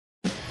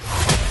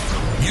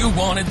You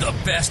wanted the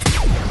best.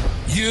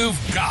 You've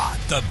got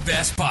the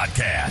best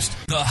podcast.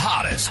 The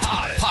hottest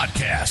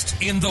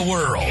podcast in the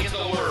world.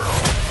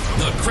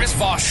 The Chris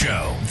Voss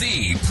Show,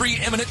 the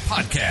preeminent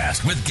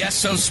podcast with guests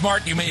so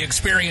smart you may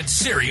experience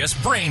serious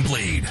brain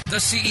bleed.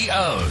 The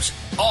CEOs,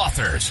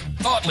 authors,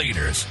 thought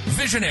leaders,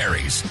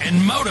 visionaries,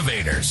 and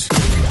motivators.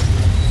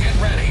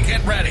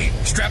 Get ready.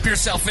 Strap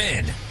yourself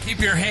in. Keep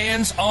your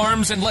hands,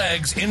 arms, and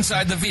legs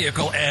inside the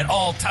vehicle at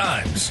all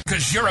times,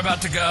 because you're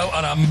about to go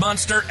on a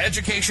monster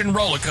education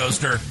roller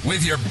coaster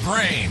with your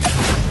brain.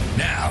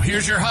 Now,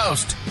 here's your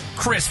host,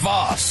 Chris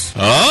Voss.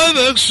 Hi,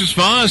 folks. Chris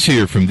Voss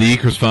here from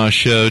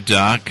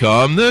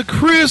thechrisvossshow.com,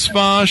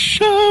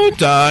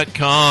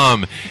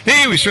 thechrisvossshow.com.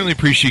 Hey, we certainly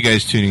appreciate you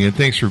guys tuning in.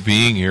 Thanks for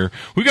being here.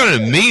 We got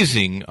an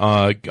amazing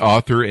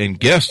author and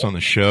guest on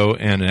the show,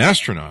 and an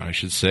astronaut, I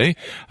should say.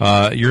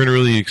 You're going to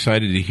really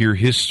excited to hear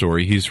his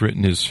story. He's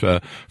written his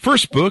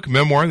first book,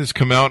 memoir, that's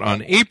come out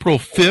on April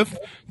 5th,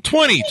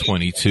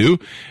 2022.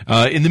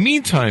 In the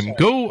meantime,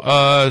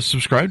 go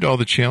subscribe to all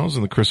the channels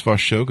on the Chris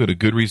Voss Show. Go to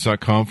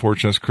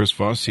goodreads.com/Chris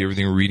Voss. See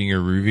everything we're reading or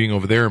reviewing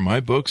over there in my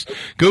books.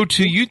 Go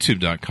to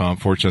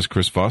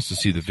youtube.com/Chris Voss to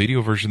see the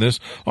video version of this.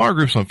 All our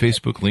groups on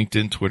Facebook,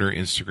 LinkedIn, Twitter,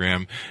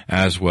 Instagram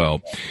as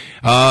well.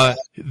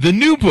 The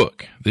new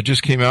book that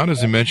just came out,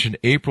 as I mentioned,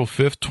 April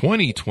 5th,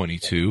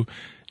 2022,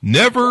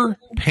 Never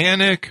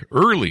Panic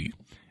Early,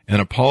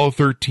 and Apollo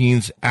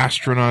 13's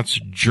Astronaut's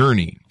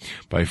Journey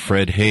by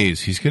Fred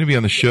Haise. He's going to be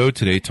on the show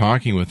today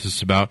talking with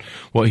us about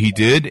what he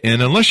did.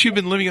 And unless you've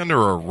been living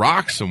under a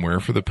rock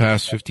somewhere for the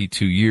past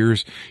 52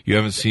 years, you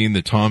haven't seen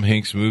the Tom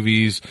Hanks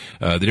movies,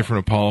 the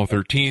different Apollo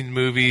 13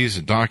 movies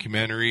and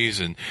documentaries,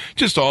 and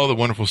just all the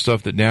wonderful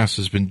stuff that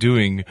NASA's been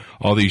doing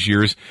all these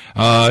years,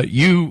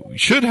 you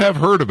should have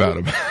heard about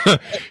him.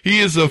 He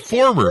is a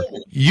former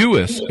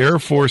U.S. Air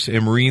Force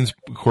and Marines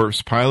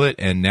Corps pilot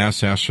and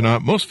NASA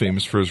astronaut, most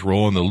famous for his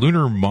role in the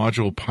Lunar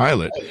Module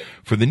Pilot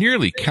for the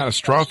nearly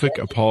catastrophic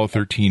Apollo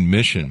 13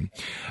 mission.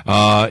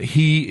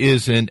 He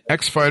is an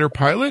X-Fighter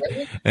pilot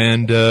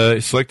and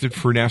selected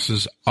for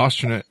NASA's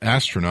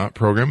astronaut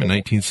program in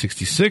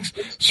 1966,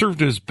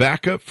 served as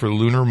backup for the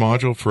Lunar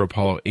Module for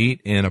Apollo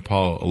 8 and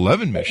Apollo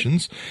 11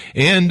 missions,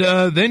 and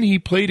then he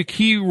played a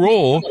key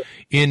role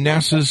in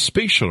NASA's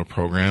space shuttle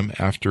program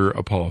after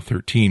Apollo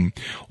 13.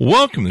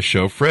 Welcome to the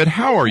show, Fred.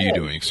 How are you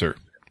doing, sir?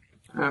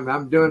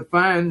 I'm doing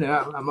fine.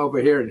 I'm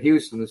over here in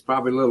Houston. It's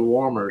probably a little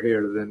warmer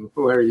here than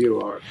where you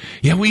are.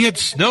 Yeah, we had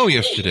snow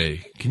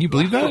yesterday. Can you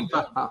believe that?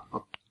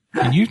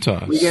 In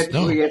Utah. We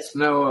get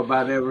snow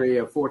about every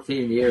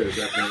 14 years,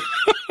 I think.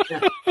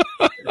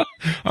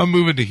 I'm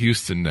moving to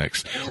Houston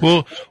next.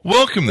 Well,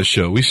 welcome to the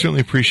show. We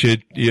certainly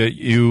appreciate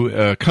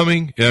you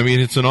coming. I mean,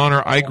 it's an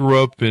honor. I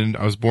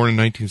was born in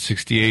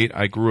 1968.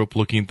 I grew up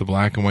looking at the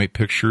black and white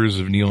pictures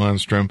of Neil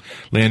Armstrong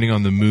landing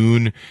on the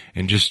moon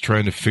and just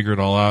trying to figure it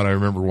all out. I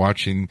remember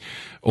watching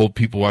old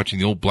people watching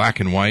the old black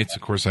and whites.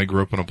 Of course, I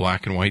grew up on a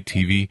black and white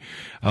TV.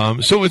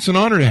 So it's an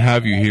honor to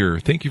have you here.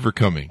 Thank you for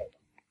coming.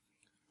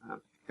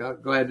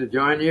 Glad to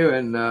join you,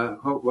 and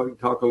hope we can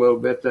talk a little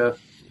bit.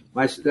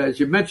 As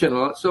you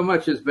mentioned, so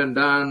much has been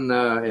done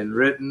and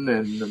written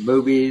and the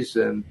movies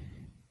and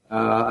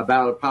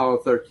about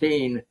Apollo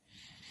 13.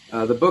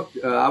 The book,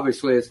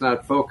 obviously, it's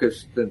not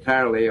focused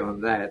entirely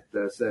on that.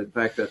 So in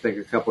fact, I think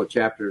a couple of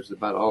chapters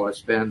about all I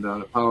spend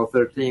on Apollo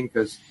 13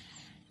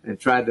 and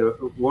tried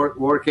to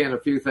work in a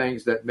few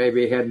things that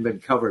maybe hadn't been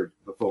covered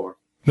before.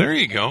 There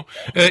you go.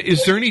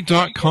 Is there any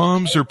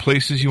 .coms or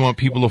places you want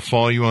people to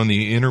follow you on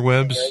the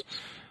interwebs?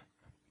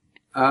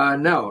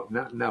 No, okay.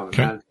 Not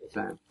at the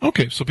time.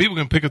 Okay, so people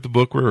can pick up the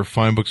book wherever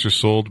fine books are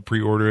sold,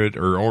 pre-order it,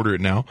 or order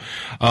it now.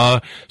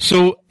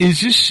 So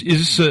is this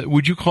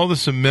would you call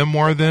this a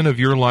memoir then of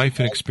your life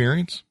and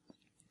experience?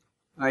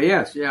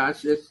 Yes, yeah.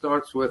 It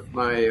starts with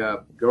my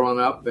growing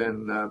up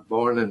and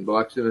born in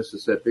Biloxi,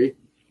 Mississippi.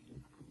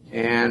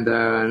 And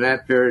in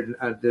that period,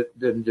 I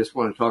didn't just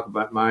want to talk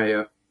about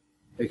my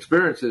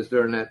experiences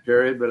during that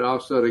period, but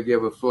also to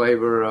give a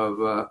flavor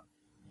of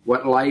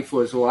what life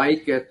was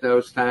like at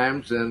those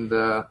times and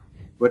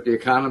what the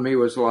economy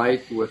was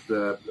like.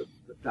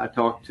 I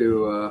talked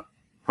to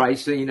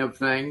pricing of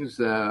things,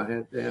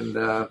 so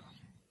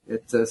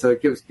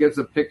it gives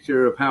a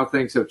picture of how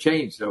things have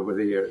changed over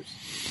the years.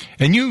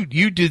 And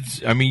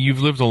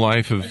you've lived a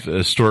life of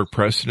historic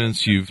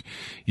precedents.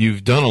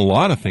 You've done a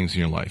lot of things in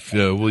your life.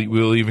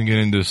 We'll even get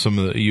into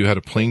you had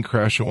a plane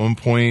crash at one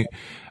point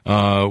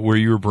where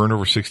you were burned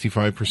over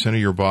 65% of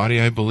your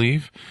body, I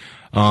believe.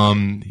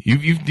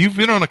 You've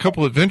been on a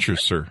couple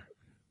adventures, sir.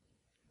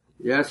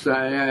 Yes,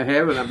 I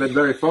have, and I've been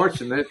very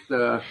fortunate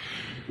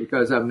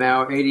because I'm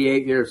now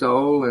 88 years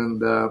old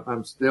and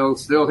I'm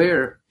still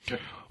here.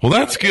 Well,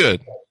 that's good.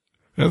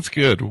 That's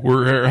good.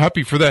 We're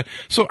happy for that.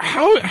 So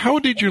how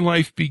did your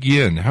life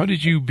begin? How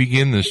did you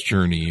begin this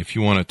journey, if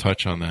you want to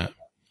touch on that?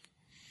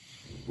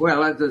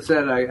 Well, as I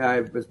said, I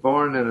was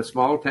born in a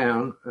small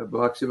town,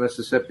 Biloxi,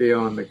 Mississippi,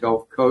 on the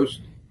Gulf Coast.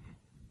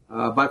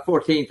 About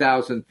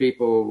 14,000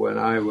 people when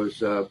I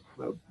was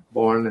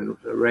born and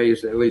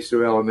raised, at least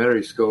through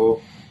elementary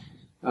school.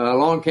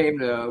 Along came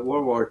to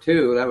World War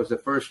II. That was the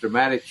first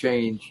dramatic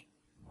change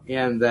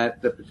in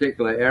the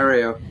particular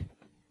area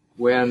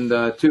when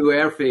two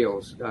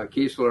airfields,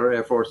 Keesler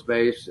Air Force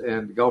Base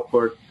and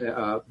Gulfport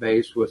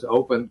Base, was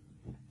opened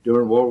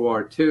during World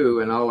War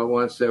II, and all at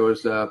once there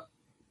was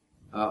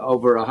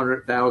over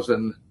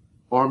 100,000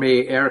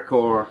 Army Air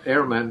Corps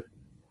airmen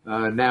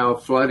now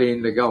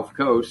flooding the Gulf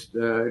Coast,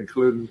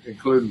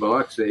 including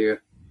Biloxi,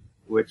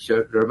 which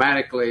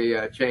dramatically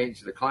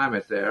changed the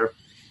climate there.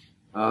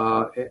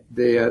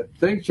 The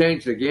thing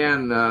changed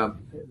again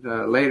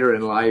later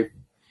in life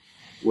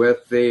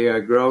with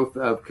the growth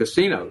of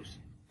casinos.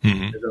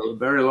 Mm-hmm. There's a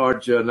very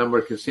large number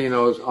of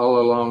casinos all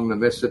along the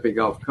Mississippi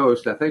Gulf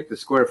Coast. I think the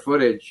square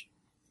footage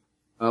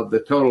of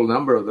the total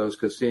number of those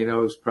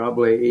casinos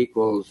probably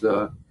equals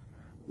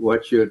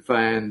what you would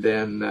find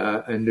in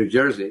New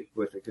Jersey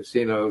with the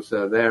casinos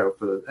there,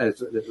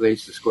 at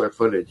least the square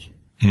footage.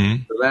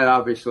 Mm-hmm. So that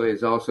obviously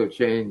has also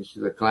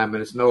changed the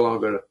climate. It's no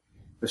longer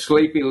a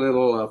sleepy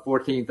little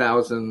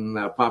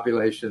 14,000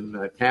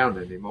 population town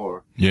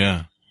anymore.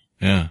 Yeah,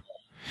 yeah.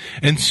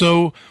 And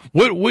so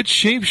what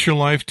shapes your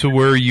life to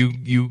where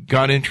you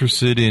got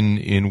interested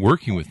in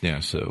working with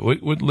NASA?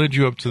 What led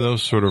you up to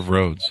those sort of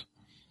roads?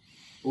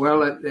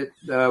 Well,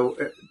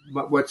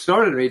 what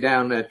started me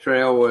down that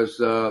trail was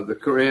the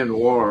Korean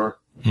War.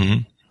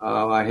 Mm-hmm.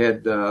 I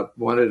had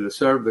wanted to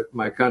serve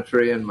my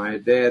country, and my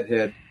dad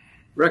had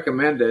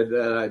recommended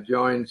that I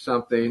join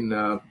something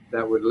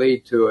that would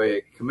lead to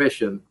a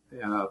commission,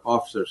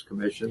 officer's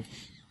commission.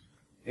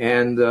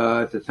 And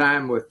at the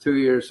time, with 2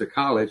 years of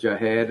college I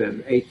had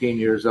and 18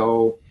 years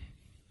old,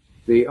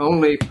 the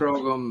only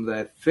program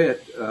that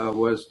fit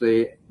was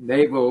the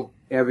Naval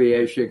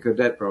Aviation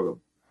Cadet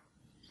Program.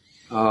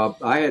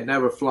 I had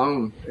never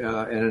flown in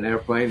an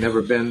airplane,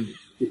 never been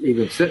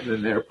even sitting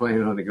in an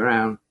airplane on the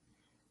ground.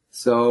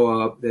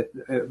 So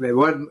it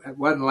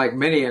wasn't like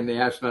many in the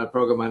astronaut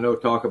program I know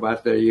talk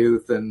about their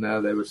youth and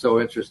they were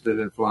so interested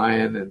in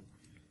flying, and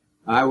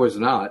I was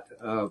not.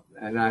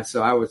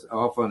 So I was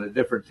off on a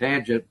different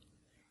tangent.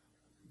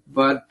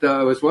 But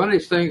it was one of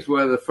these things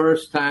where the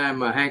first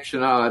time Hank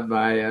Chenaud,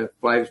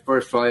 my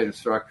first flight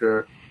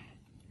instructor,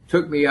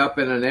 took me up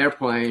in an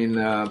airplane,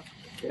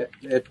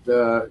 it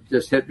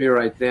just hit me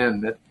right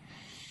then that,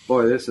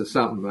 boy, this is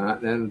something.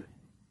 And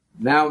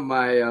now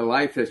my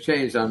life has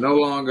changed. I'm no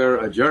longer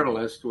a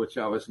journalist, which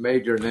I was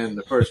majoring in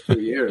the first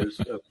 2 years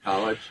of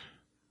college.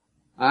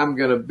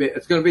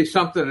 It's going to be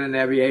something in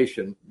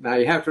aviation. Now,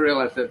 you have to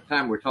realize at the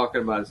time we're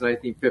talking about is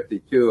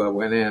 1952. I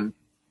went in,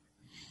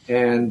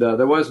 and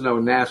there was no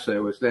NASA. It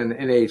was then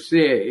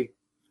NACA,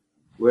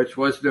 which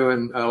was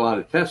doing a lot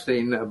of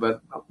testing,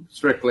 but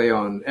strictly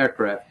on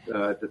aircraft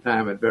at the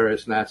time at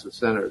various NASA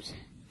centers.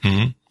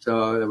 Mm-hmm.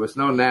 So there was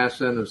no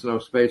NASA and there was no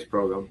space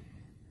program.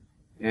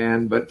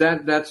 But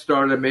that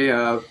started me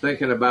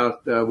thinking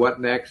about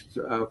what next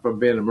from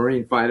being a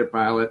Marine fighter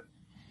pilot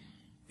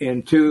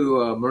in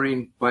two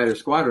Marine fighter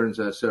squadrons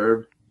I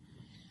served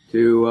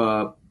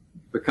to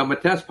become a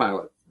test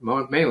pilot,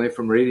 mainly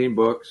from reading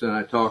books. And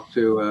I talked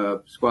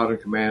to squadron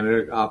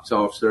commander, ops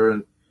officer,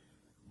 and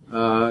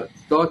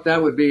thought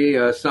that would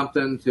be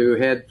something to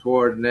head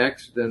toward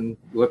next. And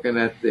looking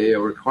at the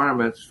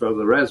requirements for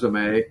the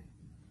resume,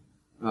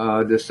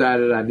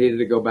 decided I needed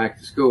to go back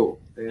to school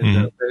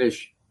and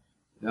finish,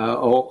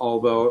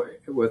 although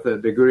with a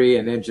degree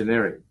in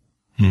engineering.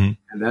 Mm-hmm.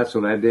 And that's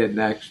what I did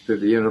next to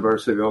the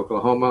University of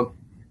Oklahoma.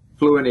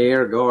 Flew in the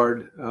Air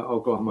Guard,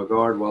 Oklahoma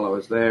Guard, while I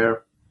was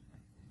there.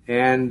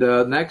 And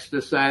next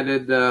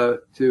decided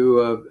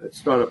to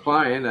start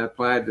applying. I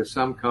applied to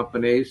some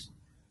companies,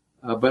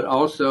 but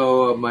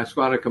also my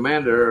squadron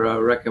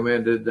commander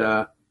recommended,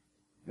 when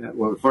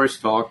we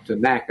first talked, to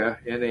NACA,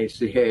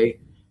 N-A-C-A.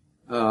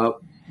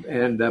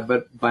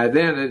 But by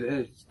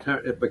then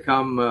it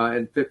become,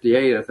 in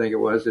 58, I think it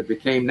was, it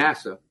became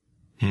NASA.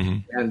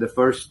 Mm-hmm. And the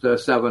first 7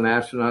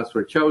 astronauts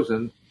were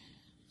chosen.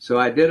 So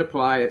I did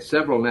apply at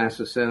several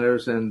NASA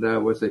centers and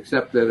was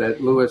accepted at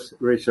Lewis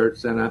Research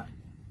Center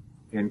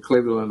in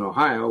Cleveland,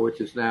 Ohio,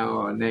 which is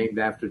now named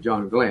after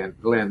John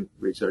Glenn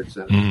Research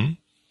Center. Mm-hmm.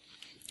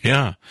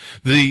 Yeah.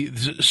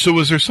 So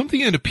was there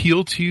something that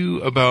appealed to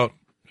you about,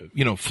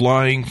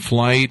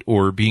 flight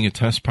or being a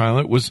test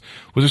pilot? Was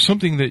there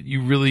something that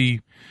you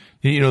really,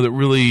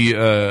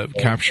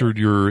 captured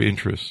your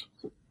interest?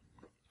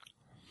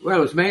 Well,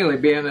 it was mainly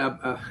being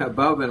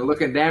above and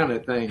looking down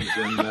at things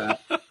and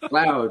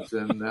clouds.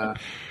 And,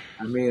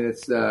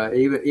 it's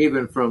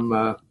even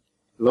from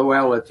low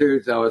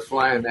altitudes I was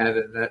flying at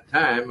that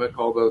time,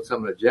 although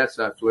some of the jets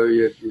I flew,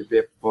 you'd be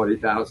at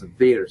 40,000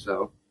 feet or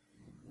so.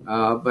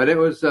 But it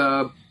was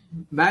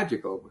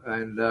magical.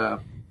 And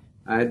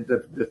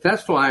the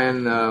test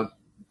flying, the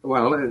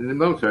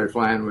military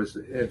flying was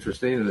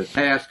interesting. And the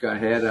task I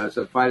had, I was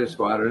a fighter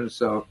squadron,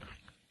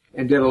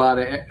 and did a lot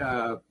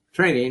of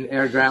training,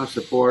 air-ground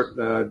support,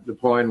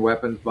 deploying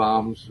weapons,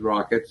 bombs,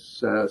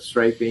 rockets,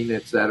 strafing,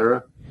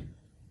 etc.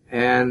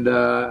 And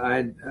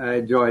I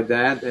enjoyed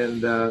that.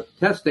 And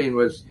testing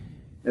was,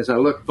 as I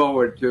looked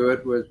forward to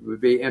it, would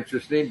be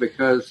interesting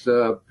because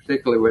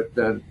particularly with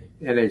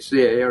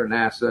NHCA or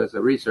NASA as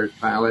a research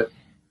pilot,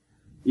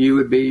 you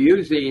would be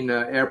using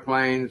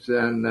airplanes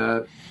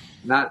and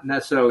not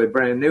necessarily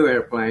brand new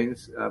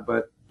airplanes,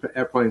 but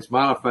airplanes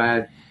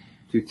modified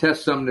to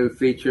test some new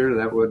feature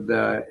that would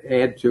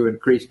add to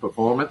increased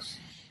performance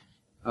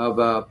of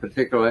a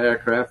particular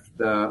aircraft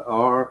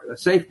or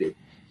safety.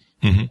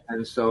 Mm-hmm.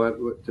 And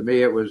so to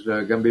me, it was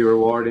going to be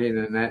rewarding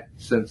in that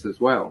sense as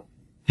well.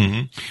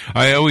 Mm-hmm.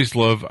 I always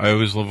love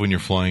when you're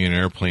flying an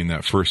airplane,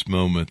 that first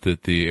moment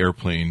that the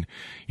airplane,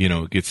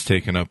 gets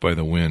taken up by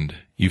the wind.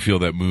 You feel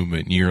that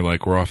movement and you're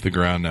like, we're off the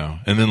ground now.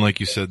 And then, like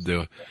you said,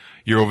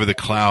 you're over the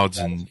clouds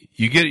and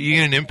you get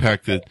an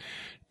impact that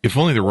if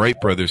only the Wright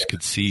brothers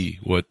could see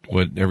what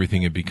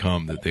everything had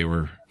become that they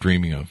were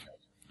dreaming of.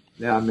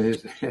 Yeah. I mean,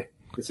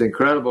 it's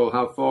incredible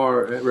how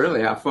far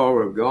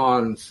we've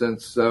gone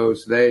since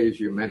those days.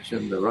 You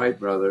mentioned the Wright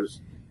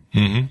brothers.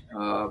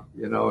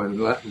 Mm-hmm.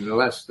 In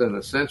less than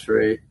a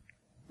century,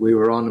 we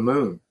were on the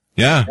moon.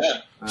 Yeah,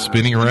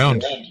 spinning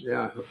around.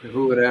 Yeah,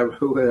 who would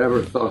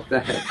ever thought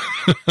that?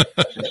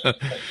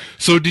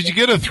 So, did you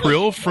get a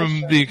thrill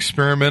from doing the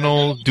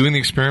experimental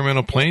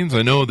planes?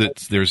 I know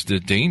that there's the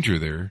danger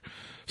there.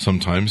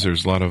 Sometimes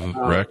there's a lot of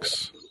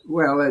wrecks.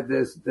 Well,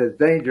 there's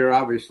danger,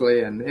 obviously,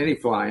 in any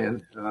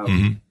flying.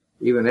 Mm-hmm.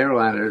 Even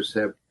airliners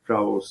have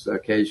troubles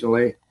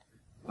occasionally.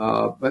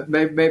 But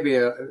maybe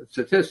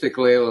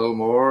statistically a little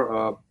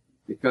more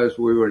because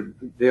we were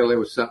dealing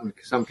with some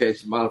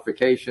cases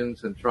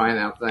modifications and trying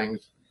out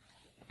things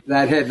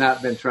that had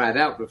not been tried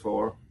out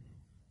before.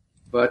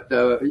 But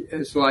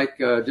it's like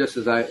just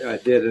as I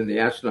did in the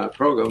astronaut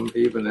program,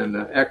 even in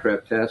the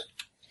aircraft test,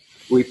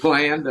 we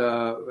planned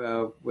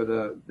with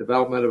a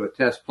development of a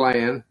test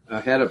plan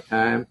ahead of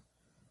time,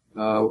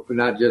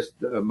 not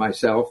just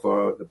myself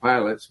or the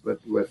pilots, but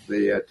with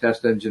the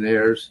test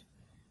engineers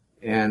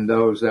and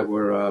those that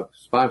were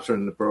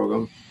sponsoring the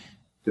program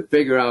to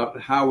figure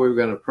out how we were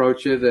going to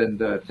approach it and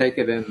take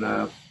it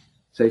in,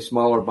 say,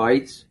 smaller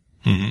bites.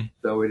 Mm-hmm.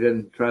 So we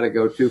didn't try to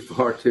go too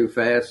far too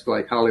fast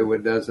like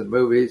Hollywood does in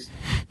movies,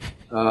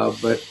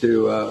 but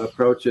to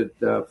approach it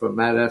from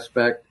that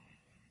aspect.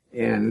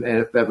 And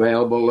if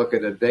available, look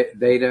at the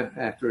data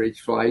after each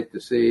flight to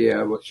see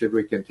what should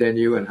we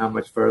continue and how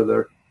much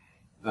further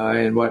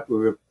and what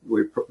we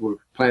were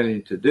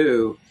planning to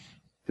do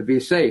to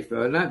be safe,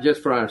 not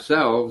just for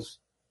ourselves,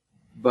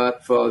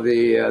 but for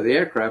the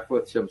aircraft,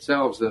 which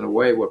themselves in a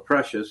way were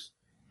precious,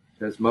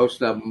 because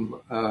most of them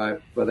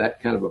for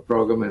that kind of a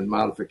program and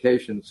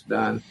modifications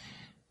done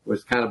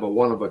was kind of a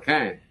one of a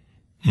kind.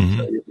 Mm-hmm.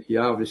 So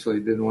you obviously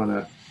didn't want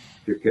to,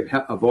 if you could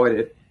avoid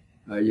it,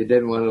 you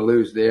didn't want to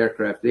lose the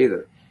aircraft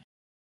either.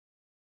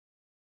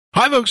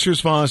 Hi, folks.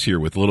 Here's Voss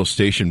here with a little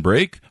station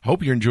break.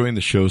 Hope you're enjoying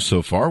the show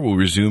so far. We'll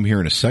resume here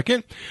in a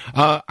second.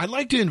 I'd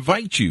like to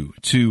invite you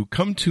to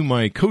come to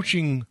my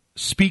coaching,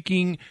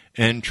 speaking,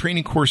 and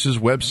training courses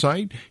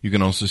website. You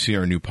can also see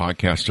our new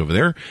podcast over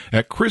there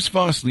at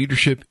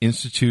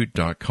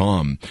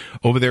chrisvossleadershipinstitute.com.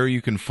 Over there,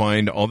 you can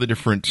find all the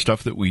different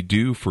stuff that we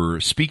do for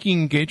speaking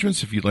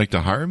engagements if you'd like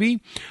to hire me,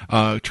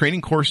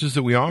 training courses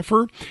that we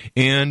offer,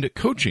 and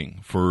coaching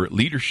for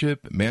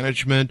leadership,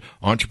 management,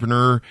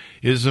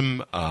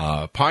 entrepreneurism,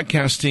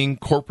 podcasting,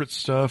 corporate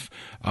stuff.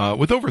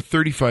 With over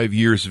 35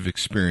 years of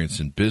experience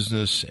in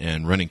business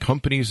and running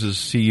companies as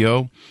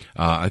CEO,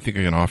 I think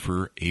I can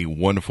offer a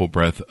wonderful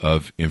breadth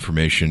of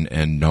information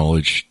and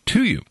knowledge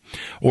to you,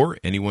 or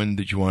anyone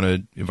that you want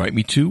to invite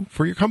me to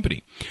for your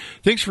company.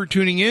 Thanks for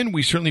tuning in.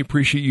 We certainly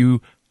appreciate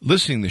you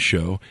listening to the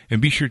show,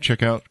 and be sure to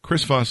check out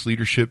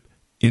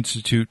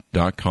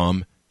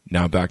chrisvossleadershipinstitute.com.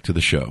 Now back to the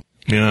show.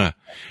 Yeah.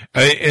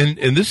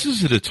 And this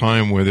is at a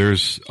time where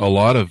there's a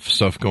lot of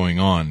stuff going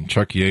on.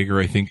 Chuck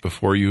Yeager, I think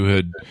before you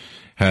had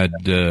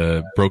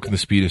broken the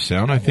speed of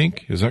sound, I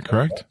think. Is that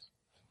correct?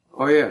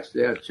 Oh, yes.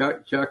 Yeah.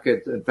 Chuck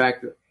had, in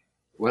fact,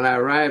 when I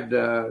arrived,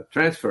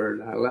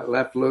 transferred, I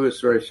left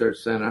Lewis Research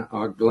Center,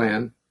 or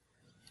Glenn,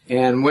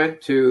 and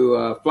went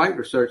to Flight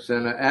Research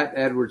Center at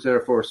Edwards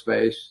Air Force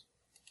Base,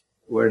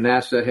 where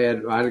NASA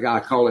had, I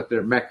call it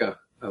their mecca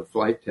of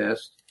flight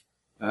tests.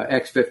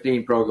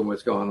 X-15 program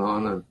was going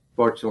on.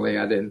 Unfortunately,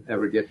 I didn't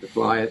ever get to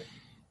fly it.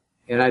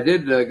 And I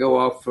did go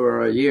off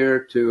for a year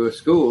to a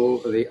school,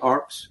 the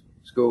ARPS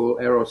School,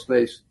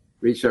 Aerospace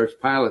Research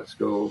Pilot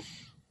School,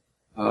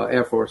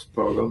 Air Force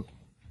program.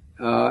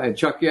 And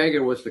Chuck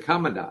Yeager was the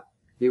commandant.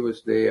 He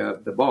was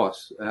the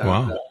boss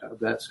of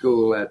that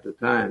school at the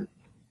time.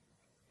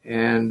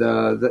 And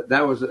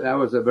that was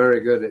a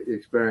very good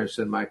experience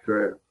in my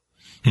career.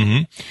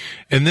 Mm-hmm.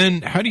 And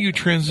then how do you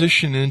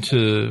transition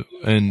into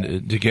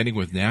getting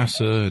with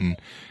NASA and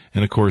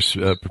of course,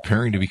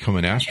 preparing to become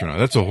an astronaut?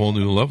 That's a whole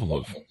new level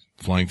of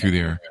flying through the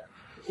air.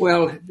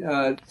 Well,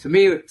 for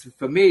me,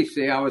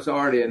 see, I was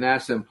already a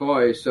NASA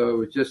employee, so it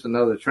was just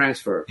another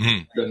transfer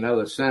to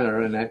another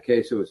center. In that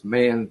case, it was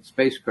Manned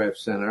Spacecraft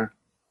Center,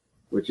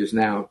 which is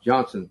now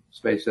Johnson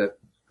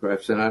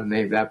Spacecraft Center,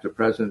 named after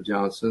President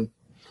Johnson.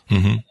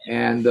 Mm-hmm.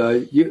 And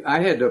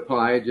I had to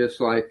apply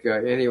just like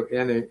any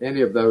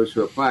of those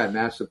who applied.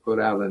 NASA put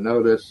out a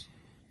notice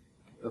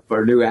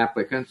for new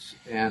applicants,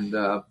 and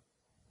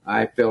I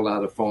I filled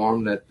out a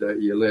form that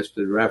you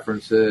listed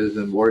references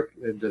and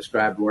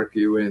described work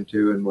you were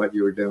into and what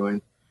you were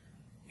doing,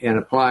 and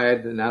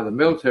applied. Now, the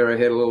military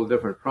had a little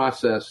different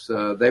process.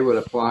 They would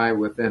apply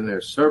within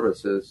their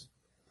services,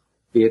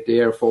 be it the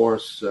Air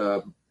Force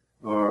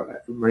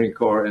or Marine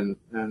Corps and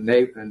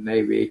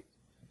Navy.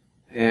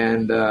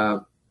 And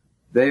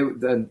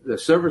the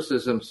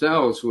services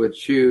themselves would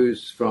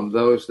choose from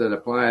those that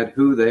applied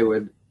who they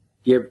would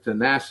give to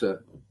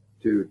NASA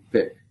to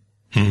pick.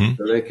 Mm-hmm.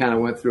 So they kind of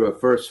went through a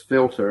first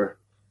filter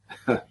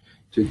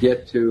to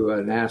get to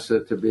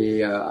NASA to be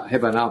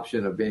have an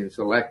option of being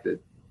selected.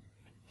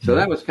 So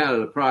that was kind of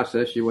the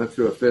process. You went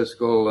through a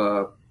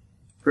physical,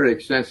 pretty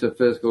extensive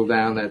physical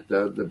down at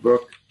the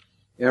Brooke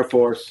Air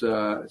Force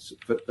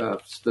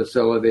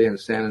facility in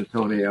San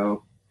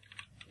Antonio.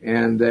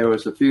 And there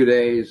was a few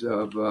days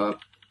of,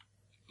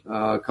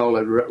 call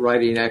it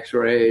writing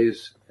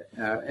x-rays,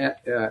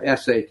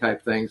 essay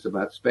type things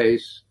about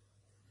space.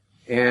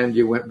 And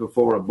you went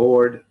before a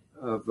board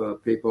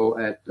of people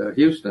at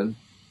Houston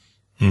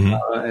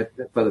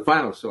for the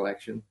final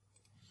selection.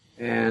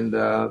 And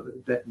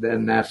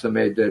then NASA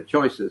made their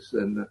choices,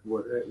 and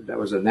that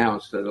was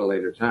announced at a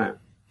later time.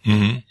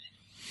 Mm-hmm.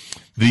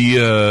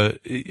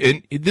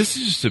 And this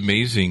is just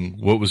amazing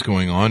what was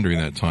going on during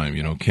that time.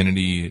 You know,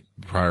 Kennedy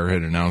prior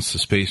had announced the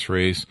space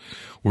race.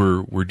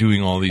 We're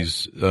doing all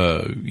these,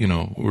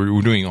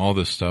 we're doing all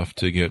this stuff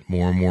to get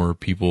more and more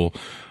people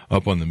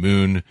up on the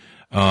moon.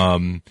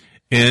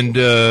 And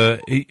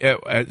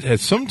at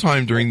some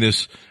time during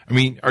this, I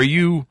mean, are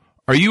you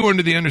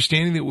under the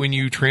understanding that when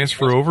you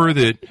transfer over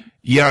that,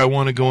 yeah, I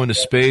want to go into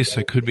space,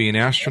 I could be an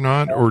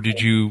astronaut, or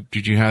did you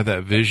have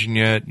that vision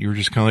yet? You were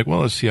just kind of like,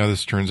 well, let's see how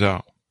this turns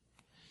out.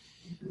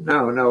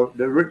 No.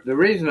 The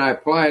reason I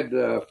applied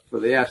for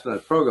the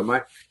astronaut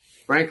program,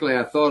 frankly,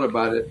 I thought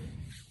about it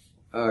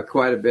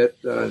quite a bit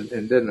and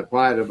didn't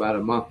apply it about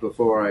a month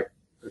before I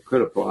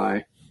could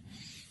apply.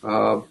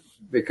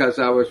 Because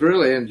I was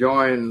really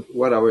enjoying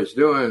what I was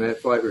doing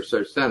at Flight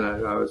Research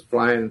Center. I was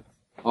flying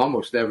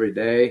almost every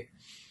day,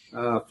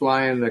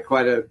 flying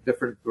quite a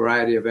different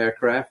variety of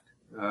aircraft,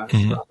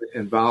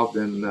 involved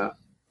in, at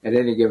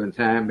any given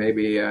time,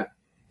 maybe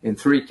in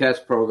 3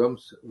 test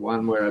programs,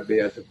 one where I'd be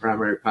at the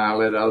primary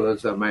pilot,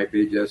 others I might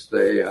be just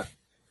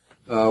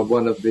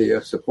one of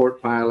the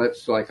support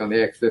pilots, like on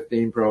the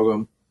X-15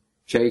 program,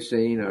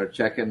 chasing or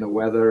checking the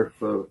weather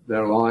for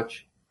their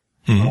launch.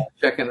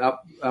 Checking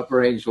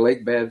uprange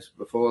lake beds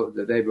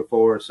the day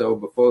before or so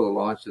before the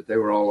launch that they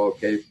were all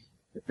okay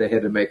if they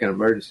had to make an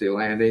emergency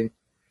landing,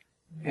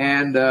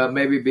 and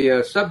maybe be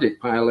a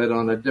subject pilot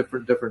on a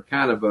different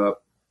kind of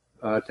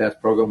a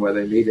test program where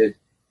they needed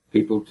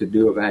people to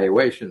do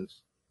evaluations.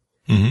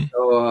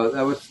 So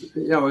that was,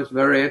 it was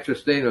very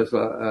interesting. It was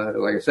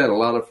like I said, a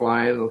lot of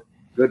flying,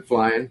 good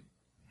flying.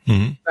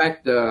 In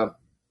fact,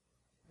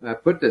 I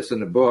put this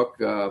in the book.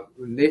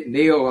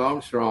 Neil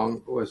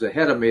Armstrong was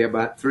ahead of me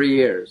about 3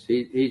 years.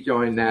 He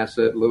joined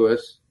NASA at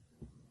Lewis,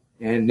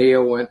 and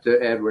Neil went to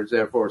Edwards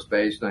Air Force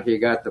Base. Now, he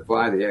got to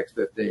fly the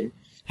X-15.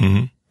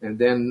 And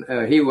then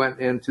he went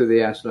into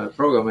the astronaut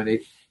program, and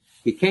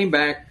he came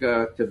back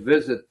to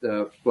visit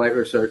the Flight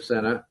Research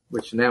Center,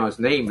 which now is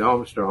named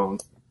Armstrong,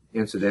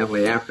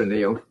 incidentally, after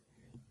Neil.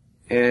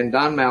 And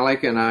Don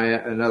Malik and I,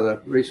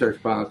 another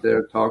research pilot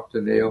there, talked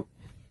to Neil.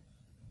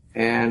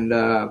 And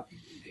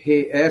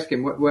he asked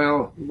him,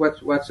 well,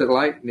 what's it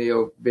like,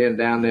 Neil, being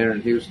down there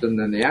in Houston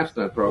in the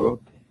astronaut program?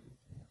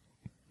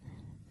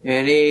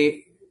 And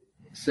he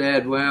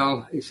said,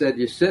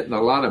 you sit in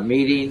a lot of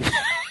meetings,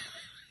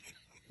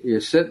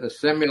 you sit in the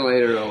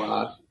simulator a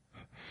lot,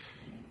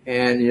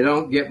 and you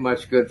don't get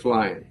much good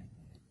flying.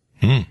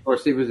 Of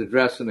course, he was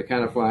addressing the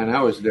kind of flying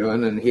I was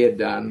doing and he had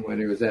done when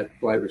he was at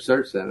Flight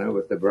Research Center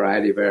with a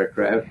variety of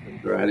aircraft and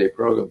a variety of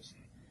programs.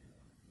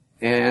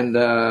 And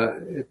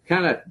it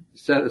kind of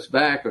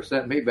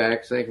set me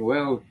back thinking,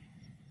 well,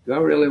 do I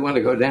really want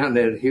to go down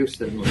there to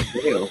Houston with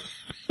Neil?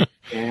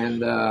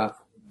 And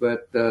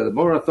but the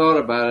more I thought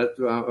about it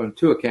on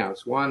 2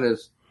 accounts. One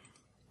is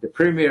the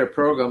premier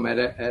program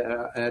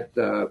at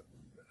the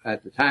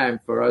time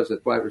for us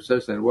at Flight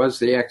Research Center was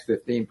the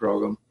X-15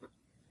 program.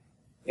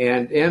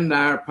 And in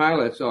our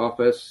pilot's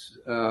office,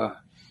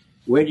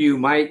 when you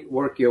might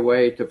work your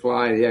way to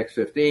fly the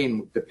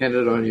X-15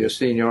 depended on your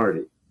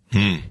seniority.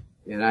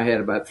 And I had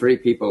about 3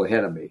 people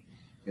ahead of me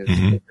in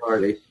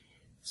seniority.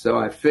 So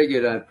I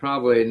figured I'd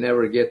probably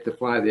never get to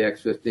fly the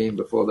X-15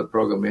 before the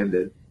program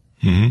ended.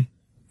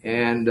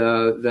 And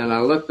then I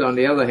looked, on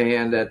the other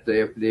hand, at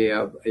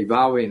the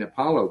evolving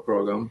Apollo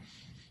program,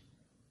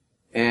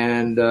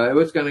 and it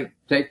was going to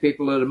take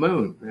people to the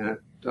moon. And I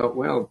thought,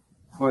 well,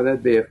 boy,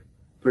 that'd be a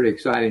pretty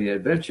exciting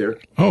adventure.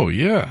 Oh,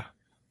 yeah.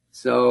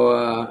 So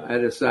I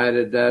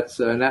decided that's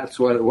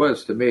what it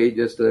was to me.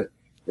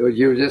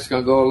 You were just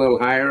going to go a little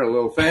higher, a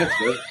little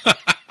faster.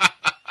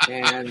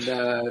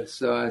 And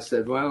so I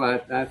said, well,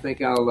 I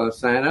think I'll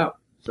sign up.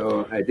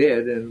 So I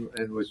did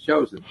and was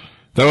chosen.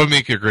 That would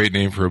make a great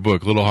name for a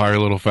book. A little higher, a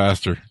little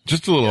faster.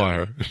 Just a little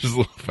higher, just a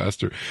little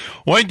faster.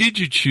 Why did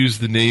you choose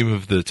the name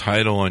of the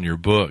title on your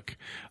book?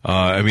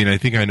 I mean, I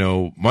think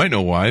might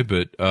know why,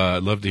 but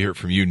I'd love to hear it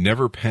from you.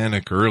 Never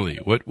Panic Early.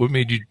 What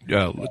made you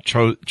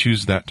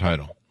choose that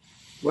title?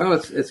 Well,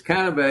 it's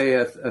kind of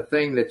a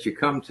thing that you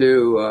come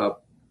to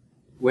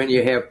when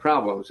you have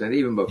problems, and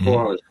even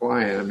before I was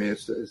flying. I mean,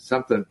 it's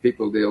something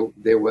people deal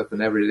with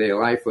in everyday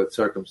life with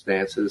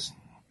circumstances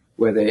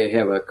where they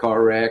have a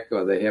car wreck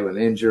or they have an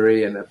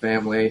injury in the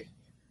family.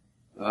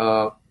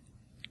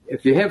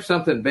 If you have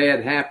something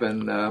bad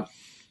happen,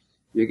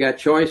 you got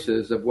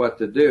choices of what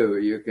to do.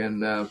 You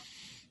can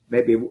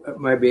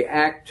maybe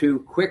act too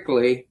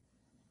quickly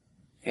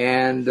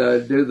and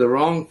do the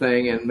wrong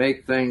thing and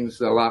make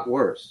things a lot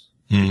worse.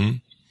 Mm-hmm.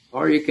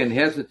 Or you can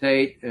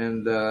hesitate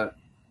and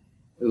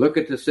look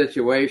at the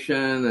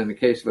situation. In the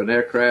case of an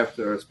aircraft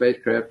or a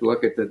spacecraft,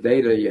 look at the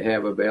data you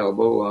have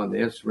available on the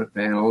instrument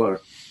panel or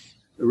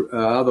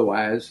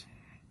otherwise,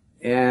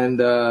 and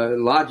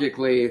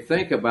logically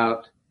think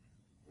about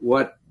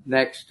what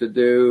next to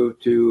do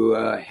to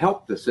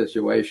help the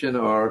situation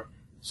or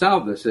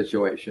solve the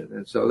situation.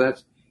 And so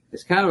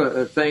it's kind of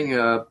a thing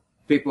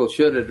people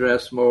should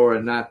address more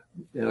and not,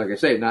 like I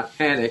say, not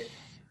panic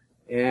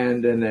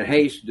and in their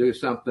haste do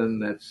something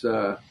that's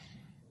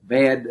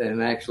bad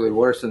and actually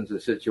worsens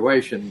the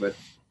situation. But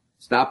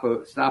stop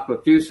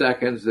a few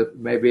seconds,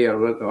 maybe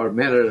or a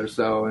minute or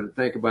so, and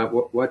think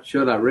about what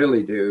should I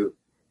really do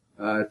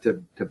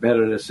to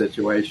better the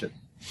situation.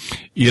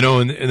 You know,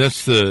 and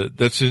that's the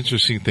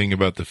interesting thing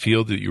about the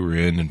field that you were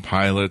in, and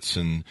pilots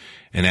and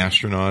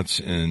astronauts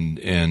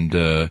and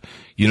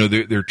you know,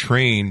 they're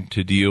trained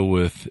to deal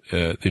with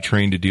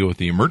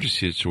the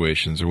emergency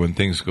situations or when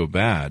things go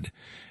bad,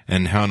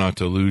 and how not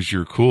to lose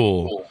your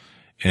cool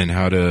and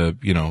how to,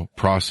 you know,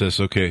 process,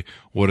 okay,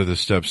 what are the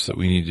steps that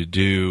we need to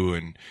do?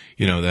 And,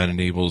 you know, that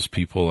enables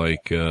people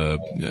like,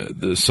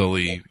 the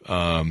Sully,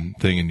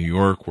 thing in New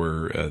York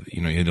where,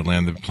 you know, you had to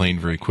land the plane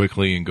very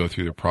quickly and go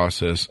through the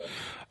process.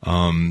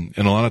 And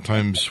a lot of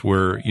times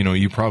where, you know,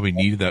 you probably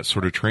needed that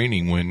sort of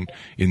training when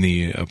in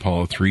the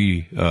Apollo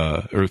 3,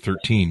 or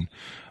 13,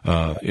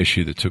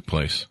 issue that took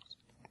place.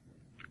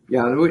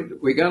 Yeah.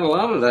 We got a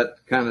lot of that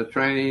kind of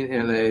training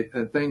in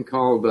a thing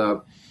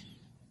called,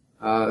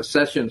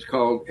 sessions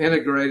called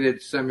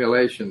integrated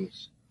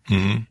simulations.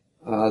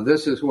 Mm-hmm.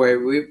 This is where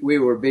we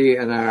would be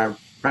in our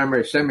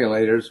primary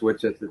simulators,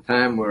 which at the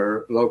time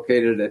were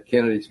located at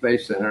Kennedy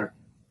Space Center.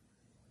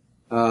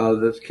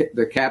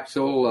 The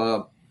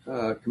capsule,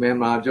 command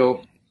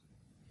module,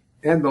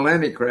 and the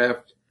landing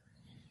craft,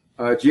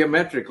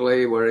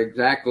 geometrically were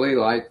exactly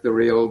like the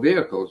real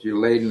vehicles. You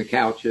laid in the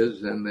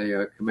couches and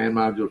the command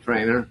module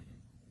trainer.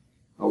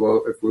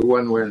 Although if we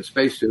weren't wearing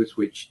spacesuits,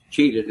 we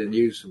cheated and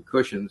used some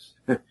cushions.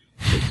 The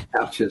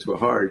couches were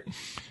hard,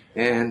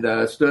 and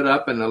stood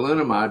up in the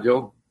lunar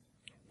module,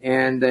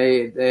 and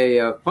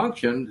they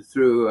functioned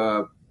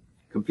through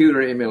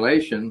computer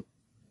emulation,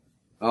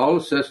 all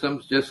the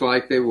systems just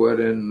like they would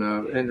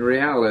in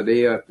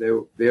reality if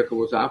the vehicle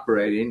was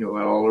operating,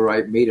 or all the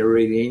right meter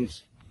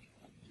readings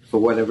for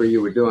whatever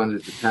you were doing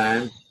at the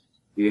time.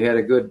 You had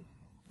a good,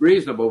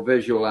 reasonable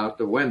visual out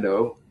the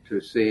window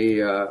to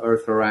see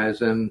Earth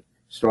horizon,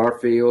 star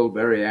field,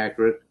 very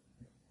accurate.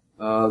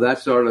 That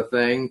sort of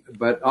thing.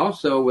 But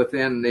also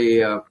within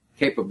the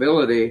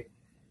capability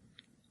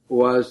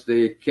was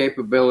the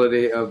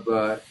capability of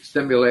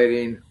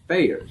simulating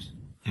failures.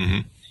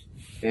 Mm-hmm.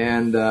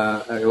 And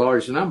a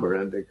large number.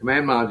 And the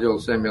command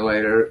module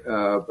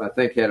simulator, I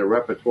think, had a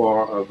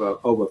repertoire of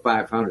over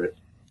 500.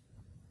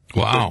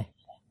 Wow.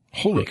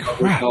 Holy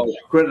crap.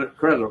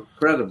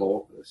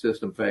 Credible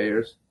system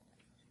failures.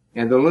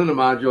 And the lunar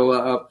module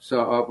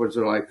upwards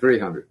of like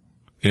 300.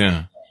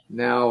 Yeah.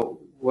 Now,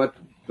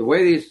 the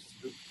way these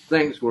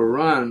things were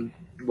run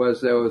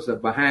was there was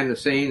behind the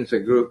scenes a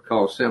group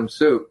called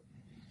SimSoup,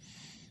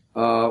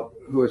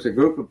 who was a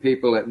group of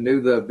people that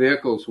knew the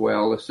vehicles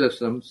well, the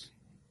systems,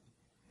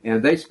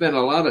 and they spent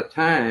a lot of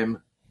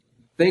time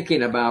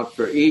thinking about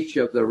for each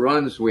of the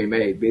runs we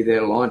made, be they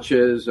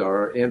launches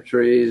or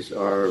entries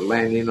or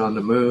landing on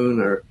the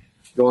moon or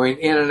going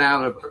in and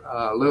out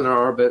of lunar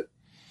orbit,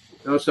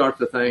 those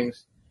sorts of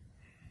things.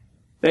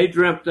 They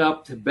dreamt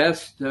up the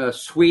best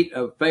suite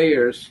of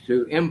failures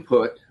to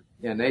input,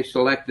 and they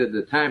selected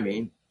the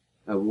timing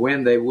of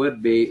when they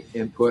would be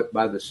input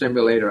by the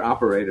simulator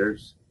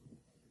operators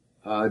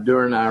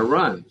during our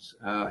runs.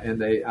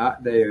 And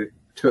they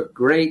took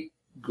great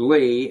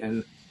glee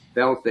and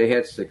felt they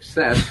had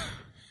success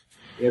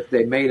if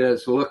they made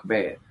us look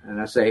bad.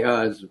 And I say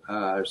us,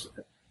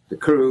 the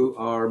crew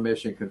or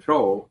mission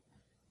control,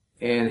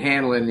 and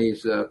handling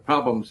these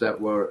problems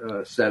that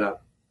were set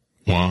up.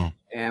 Wow.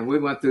 And we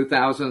went through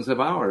thousands of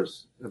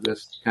hours of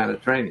this kind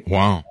of training.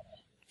 Wow.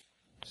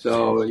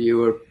 So you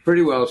were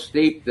pretty well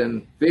steeped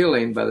in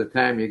feeling by the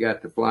time you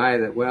got to fly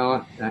that,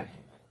 well,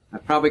 I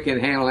probably can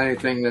handle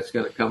anything that's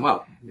going to come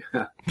up.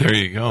 There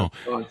you go.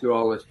 Going through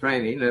all this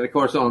training. And, of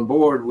course, on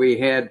board we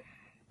had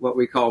what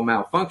we call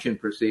malfunction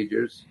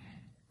procedures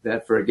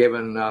that for a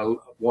given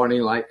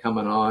warning light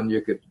coming on,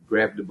 you could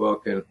grab the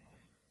book, and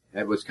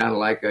it was kind of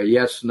like a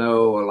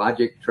yes-no, a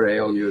logic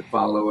trail you would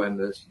follow in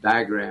this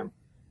diagram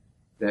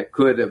that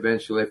could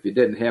eventually, if you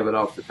didn't have it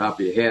off the top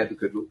of your head,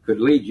 could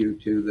lead you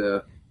to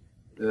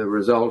the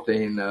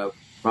resulting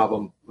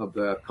problem of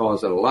the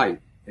cause of the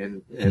light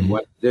and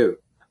what to do.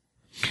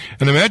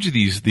 And imagine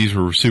these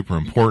were super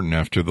important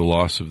after the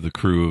loss of the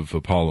crew of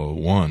Apollo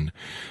 1.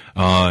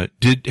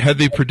 Had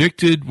they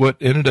predicted what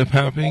ended up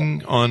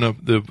happening on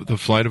the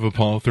flight of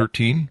Apollo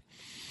 13?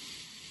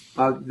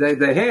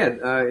 They had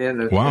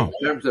in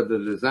terms of the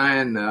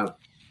design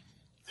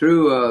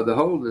through the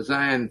whole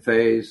design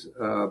phase,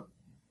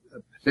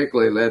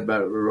 particularly led by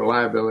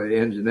reliability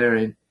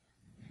engineering.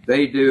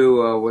 They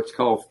do what's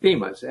called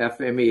FEMAs,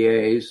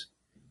 FMEAs,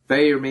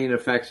 failure mean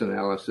effects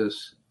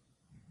analysis,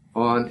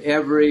 on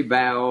every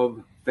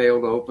valve,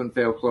 failed open,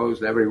 failed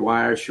closed, every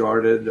wire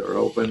shorted or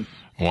open.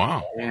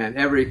 Wow. And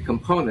every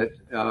component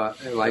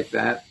like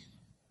that.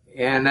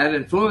 And that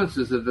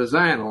influences the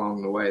design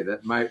along the way.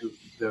 That might,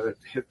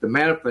 if the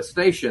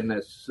manifestation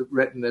that's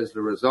written as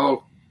the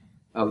result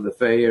of the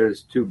failure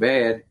is too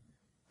bad,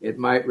 it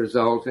might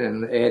result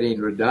in adding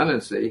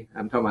redundancy.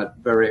 I'm talking about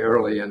very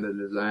early in the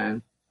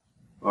design,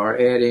 or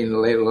adding a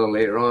little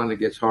later on. It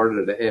gets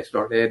harder to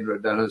start adding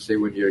redundancy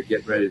when you're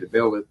getting ready to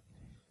build it.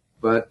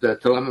 But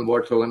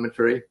more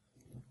telemetry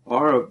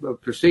or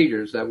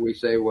procedures that we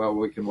say, well,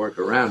 we can work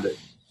around it.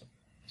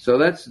 So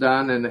that's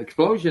done, and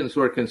explosions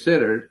were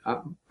considered.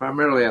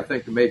 Primarily, I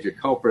think the major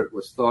culprit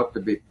was thought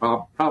to be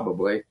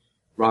probably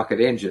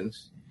rocket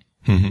engines,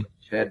 which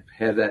had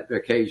that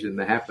occasion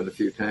to happen a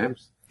few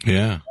times.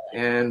 Yeah.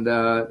 And,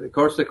 of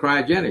course, the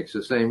cryogenics,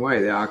 the same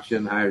way, the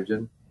oxygen,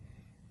 hydrogen.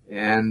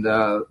 And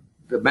the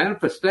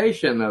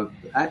manifestation of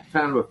that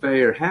kind of a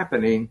failure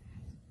happening,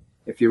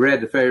 if you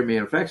read the failure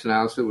mean effects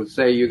analysis, it would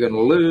say you're going to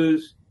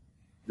lose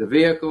the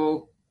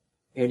vehicle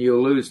and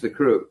you'll lose the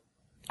crew.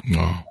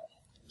 Wow.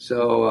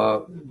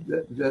 So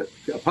the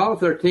Apollo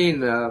 13,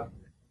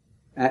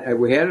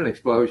 we had an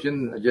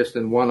explosion just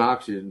in one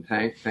oxygen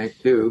tank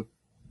 2.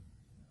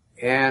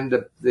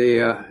 And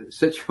the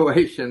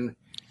situation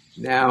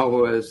now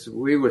was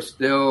we were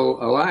still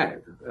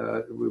alive.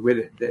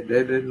 They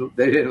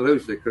didn't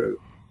lose the crew.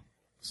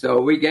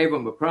 So we gave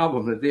them a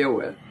problem to deal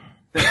with.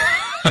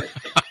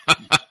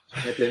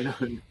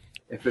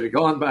 If it had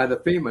gone by the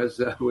FEMAs,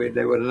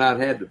 they would have not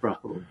had the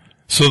problem.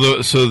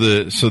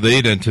 So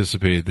they'd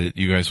anticipated that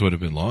you guys would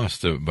have been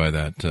lost by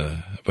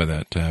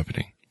that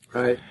happening.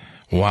 Right.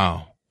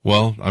 Wow.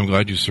 Well, I'm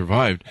glad you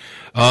survived.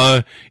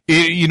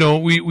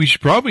 We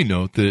should probably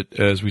note that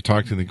as we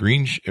talked in the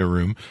green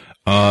room,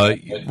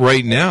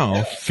 right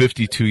now,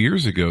 52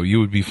 years ago, you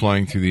would be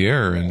flying through the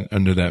air and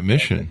under that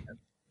mission.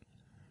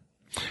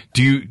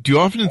 Do you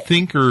often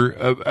think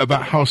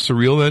about how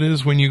surreal that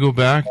is when you go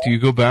back? Do you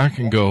go back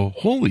and go,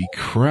 holy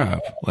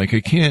crap, like I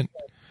can't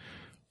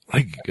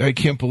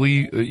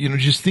believe,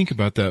 just think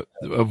about that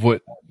of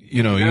what,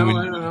 I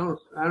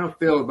don't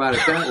feel about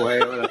it that way.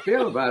 What I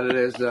feel about it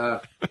is,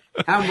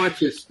 how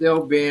much is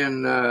still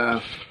being,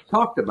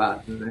 talked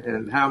about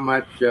and how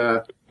much,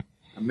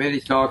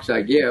 many talks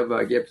I give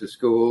to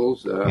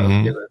schools,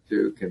 give it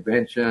to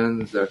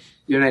conventions,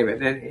 you name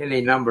it,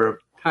 any number of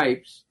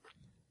types.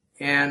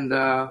 And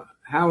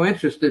how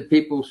interested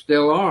people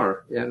still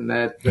are in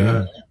that.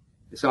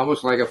 It's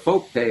almost like a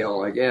folk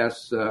tale, I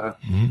guess,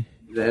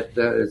 that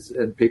is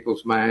in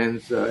people's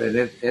minds,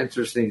 an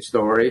interesting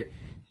story.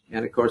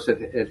 And, of course,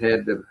 it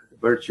had the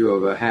virtue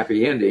of a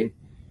happy ending.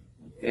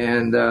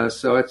 And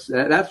so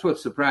that's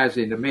what's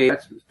surprising to me.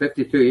 That's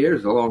 52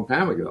 years, a long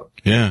time ago.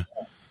 Yeah.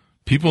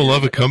 People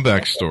love a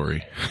comeback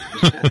story.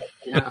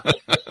 Yeah.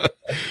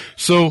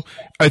 So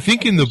I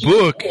think in the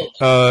book,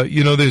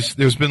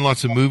 there's been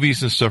lots of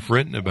movies and stuff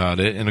written about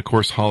it. And of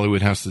course,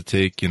 Hollywood has to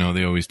take,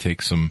 they always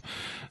take some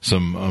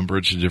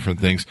umbrage to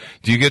different things.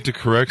 Do you get to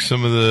correct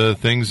some of the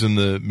things in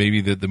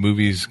the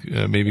movies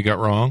maybe got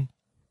wrong?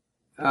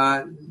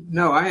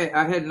 No, I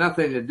had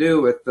nothing to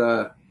do with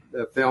the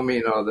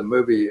filming or the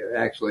movie,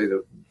 actually,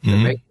 the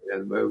making of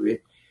the movie.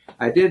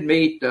 I did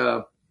meet,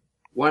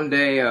 one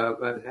day,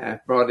 I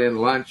brought in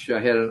lunch. I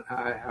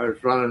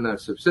was running a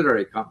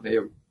subsidiary company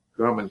of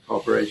Grumman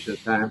Corporation at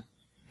the time.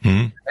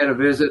 I had a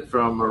visit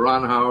from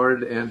Ron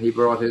Howard, and he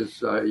brought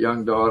his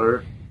young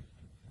daughter,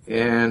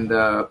 and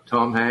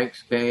Tom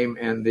Hanks came,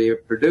 and the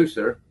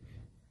producer,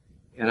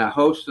 and I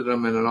hosted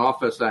them in an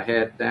office I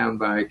had down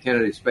by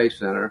Kennedy Space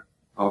Center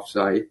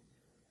off-site.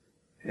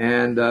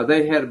 And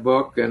they had a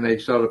book, and they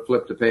sort of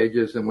flipped the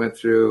pages and went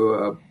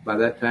through. By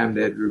that time,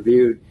 they had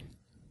reviewed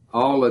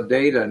all the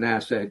data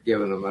NASA had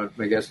given them,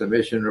 I guess the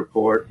mission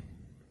report.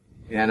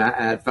 And I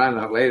had found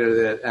out later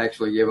that it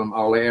actually gave them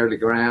all the air to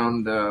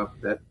ground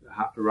that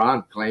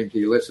Ron claimed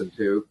he listened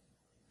to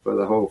for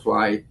the whole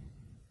flight.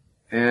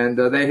 And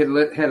they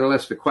had a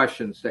list of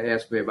questions to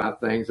ask me about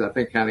things, I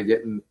think kind of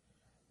getting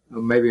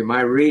maybe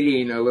my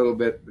reading a little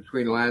bit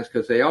between the lines,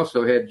 because they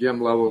also had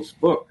Jim Lovell's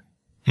book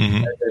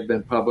that had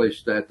been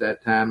published at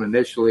that time,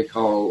 initially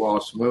called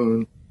Lost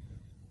Moon.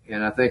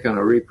 And I think on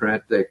a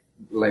reprint, they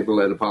labeled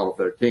it Apollo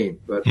 13.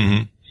 But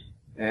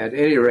at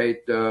any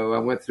rate, I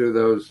went through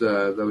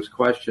those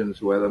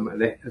questions with them.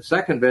 The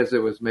second visit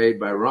was made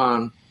by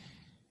Ron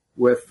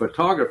with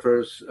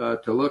photographers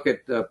to look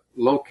at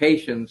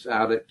locations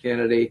out at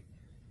Kennedy.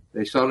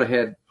 They sort of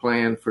had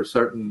planned for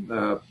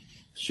certain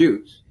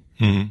shoots.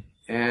 Mm-hmm.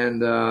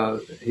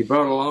 And he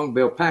brought along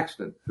Bill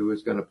Paxton, who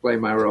was going to play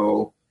my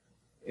role.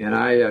 And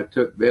I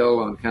took Bill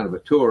on kind of a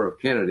tour of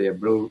Kennedy, a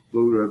blue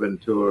ribbon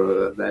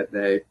tour that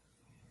day.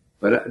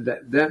 But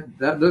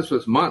this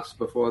was months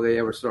before they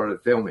ever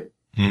started filming.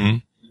 Mm-hmm.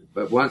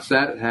 But once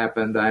that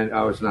happened,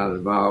 I was not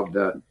involved.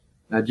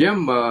 Now,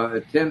 Jim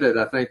attended,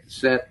 I think, the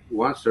set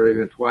once or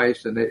even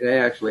twice, and they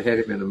actually had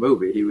him in the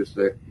movie. He was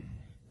the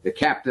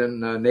captain,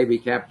 Navy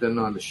captain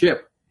on the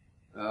ship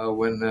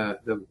when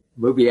the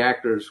movie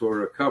actors were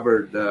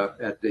recovered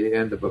at the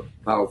end of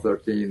Apollo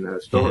 13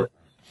 story.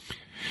 Mm-hmm.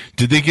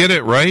 Did they get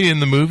it right in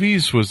the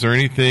movies? Was there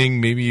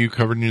anything maybe you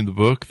covered in the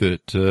book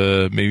that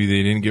maybe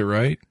they didn't get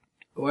right?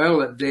 Well,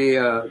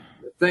 the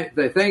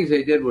things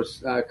they did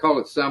was, I call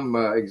it some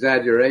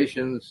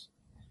exaggerations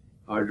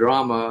or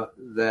drama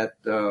that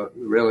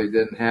really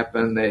didn't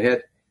happen. They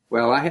had,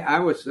 I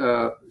was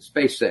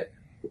space sick.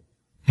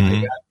 Mm-hmm.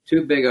 I got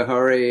too big a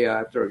hurry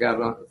after I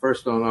got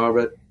first on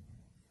orbit.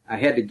 I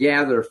had to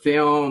gather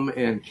film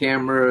and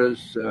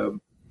cameras,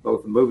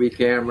 both movie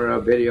camera,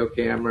 video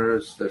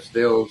cameras, the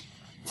stills,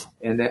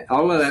 and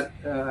all of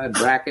that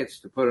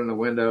brackets to put in the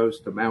windows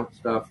to mount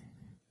stuff.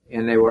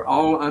 And they were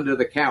all under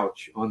the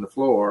couch on the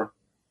floor.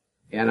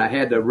 And I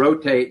had to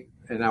rotate,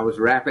 and I was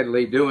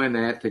rapidly doing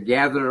that to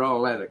gather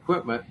all that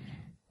equipment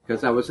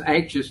because I was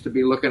anxious to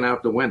be looking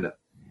out the window.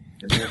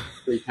 And that's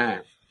 3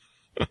 times.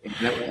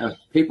 And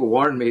people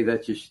warned me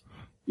that you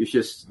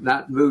should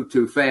not move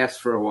too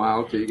fast for a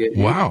while till you get used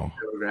to zero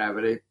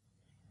gravity.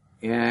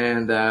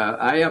 And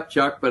I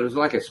up-chucked, but it was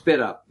like a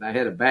spit-up. I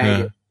had a bag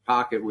in the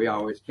pocket we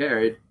always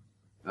carried,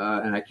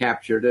 and I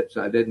captured it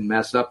so I didn't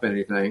mess up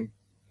anything.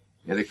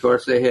 And, of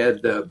course, they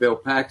had Bill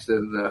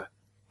Paxton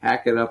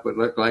hack it up. It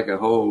looked like a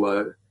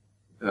whole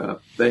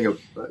thing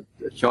of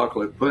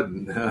chocolate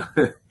pudding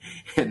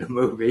in the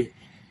movie.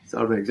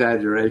 Sort of an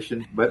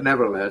exaggeration. But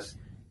nevertheless,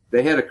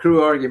 they had a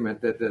crew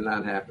argument that did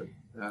not happen.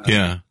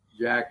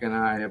 Jack and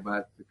I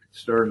about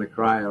stirring the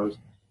cryos.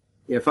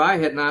 If I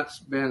had not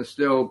been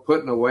still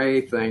putting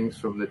away things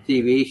from the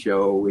TV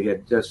show we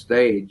had just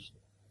staged,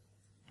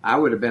 I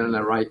would have been in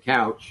the right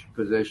couch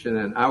position,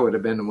 and I would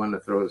have been the one to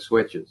throw the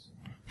switches.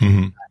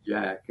 Mm-hmm.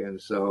 Jack,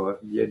 and so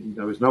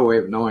there was no way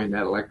of knowing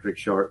that electric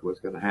short was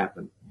going to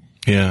happen.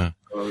 Yeah.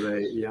 So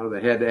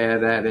they had to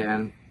add that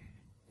in,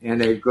 and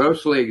they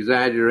grossly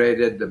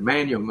exaggerated the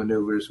manual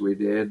maneuvers we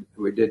did.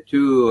 We did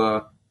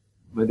 2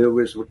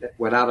 maneuvers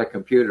without a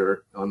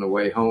computer on the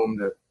way home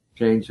to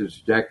change the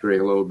trajectory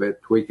a little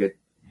bit, tweak it,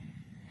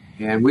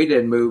 and we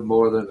didn't move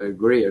more than a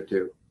degree or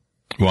 2.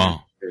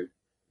 Wow.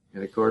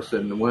 And of course,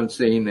 in the one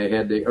scene, they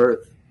had the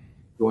Earth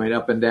going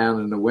up and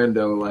down in the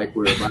window like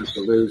we were about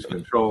to lose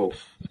control.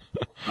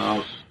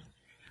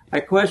 I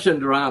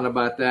questioned Ron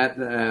about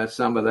that,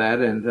 some of that,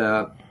 and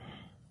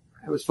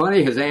it was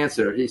funny, his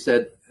answer. He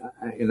said,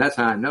 and that's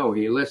how I know,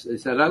 he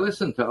said, I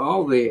listened to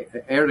all the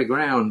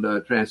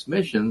air-to-ground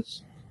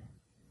transmissions,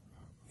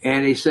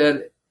 and he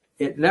said,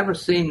 it never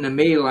seemed to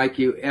me like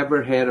you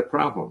ever had a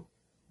problem.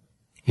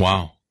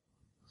 Wow.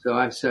 So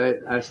I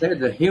said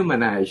to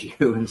humanize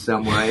you in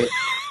some way.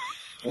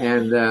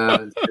 And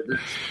that's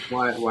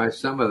why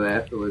some of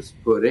that was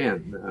put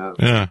in.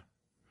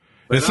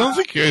 It sounds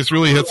like you guys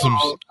really had some.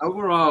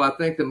 Overall, I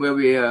think the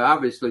movie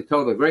obviously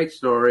told a great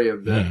story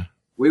of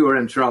we were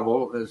in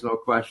trouble. There's no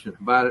question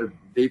about it,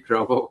 deep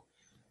trouble.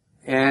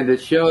 And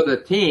it showed the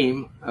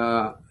team,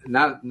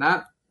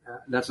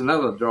 that's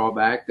another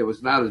drawback. There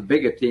was not as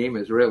big a team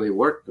as really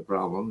worked the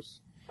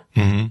problems.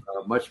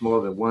 Mm-hmm. Much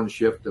more than one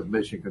shift of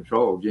mission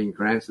control, Gene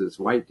Kranz's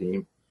white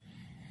team.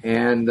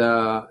 And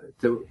to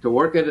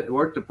work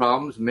the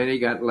problems, many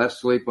got less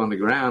sleep on the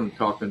ground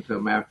talking to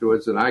them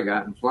afterwards than I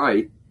got in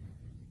flight,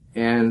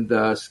 and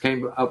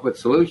came up with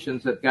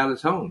solutions that got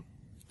us home.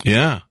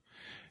 Yeah.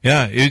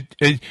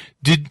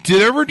 Did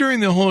ever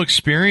during the whole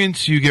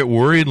experience you get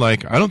worried,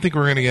 like, I don't think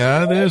we're going to get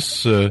out of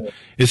this?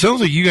 It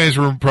sounds like you guys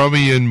were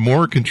probably in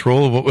more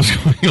control of what was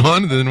going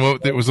on than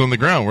what was on the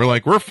ground. We're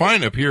like, we're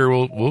fine up here.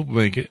 We'll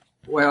make it.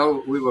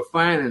 Well, we were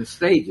fine in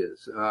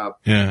stages.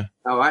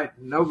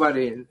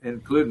 Nobody,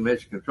 including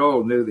Mission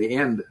Control, knew the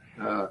end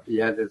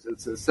yet.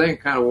 It's the same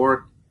kind of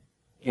work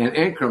in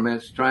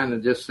increments, trying to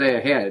just stay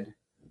ahead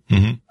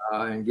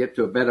and get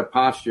to a better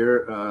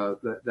posture.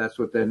 That's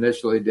what they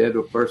initially did.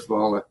 Well, first of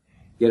all,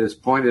 get us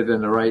pointed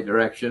in the right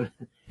direction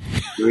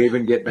to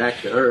even get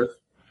back to Earth.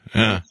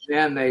 Yeah.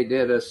 Then they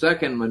did a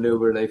second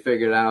maneuver they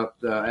figured out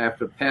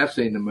after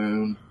passing the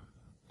moon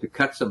to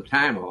cut some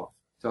time off.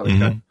 So they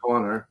cut the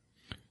corner.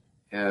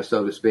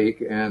 So to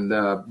speak, and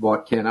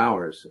bought 10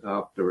 hours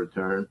off the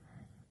return,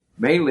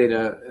 mainly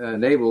to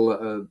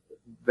enable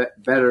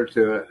better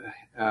to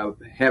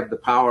have the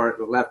power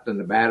left in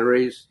the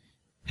batteries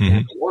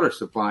and the water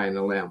supply in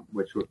the LEM,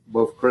 which were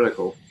both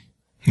critical.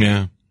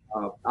 Yeah.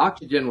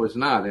 Oxygen was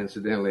not,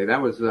 incidentally.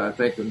 That was, I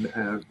think,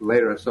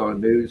 later I saw a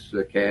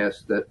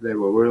newscast that they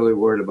were really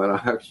worried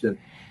about oxygen.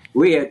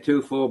 We had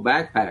 2 full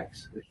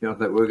backpacks, that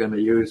we were going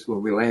to use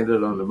when we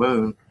landed on the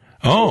moon.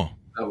 Oh.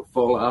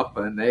 Full up,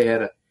 and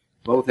they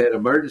both had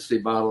emergency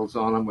bottles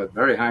on them with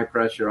very high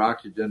pressure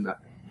oxygen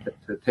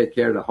to take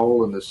care of the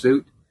hole in the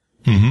suit.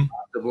 Mm-hmm.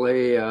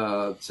 Possibly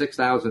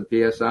 6,000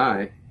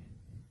 psi.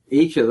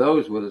 Each of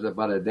those was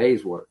about a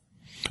day's worth.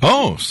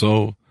 Oh,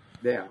 so.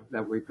 Yeah,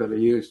 that we could have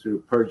used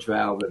through purge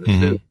valve in the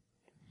suit.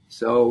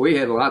 So we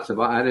had lots of,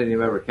 I didn't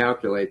even ever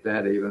calculate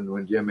that even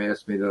when Jim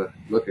asked me to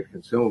look at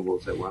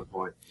consumables at one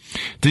point.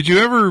 Did you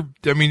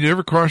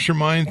ever cross your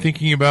mind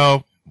thinking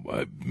about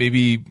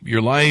maybe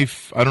your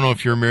life? I don't know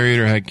if you were married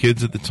or had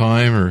kids at the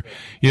time, or,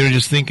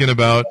 just thinking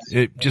about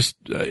it, just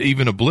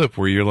even a blip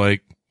where you're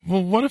like,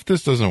 well, what if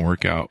this doesn't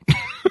work out?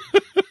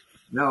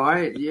 No,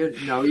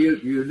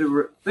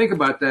 you think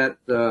about that,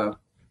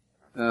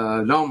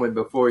 normally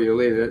before you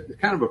leave. It's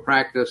kind of a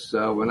practice.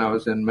 When I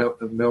was in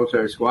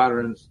military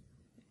squadrons,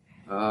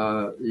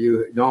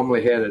 you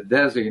normally had a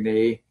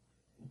designee,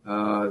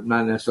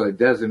 not necessarily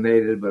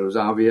designated, but it was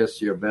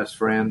obvious your best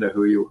friend or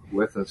who you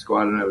were with in the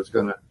squadron that was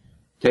going to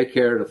take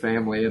care of the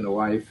family and the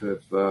wife,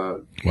 if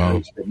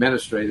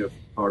administrative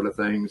part of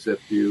things,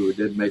 if you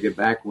did make it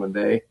back one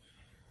day.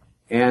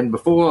 And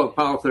before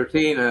Apollo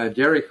 13,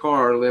 Jerry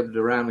Carr lived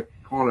around the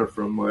corner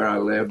from where I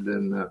lived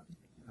in a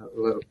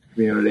little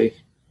community.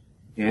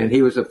 And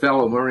he was a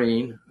fellow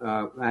Marine,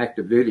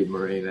 active duty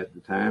Marine at the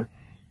time.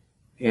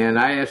 And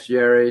I asked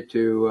Jerry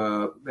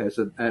to, as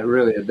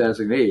really a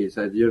designee, he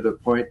said, you're the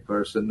point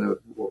person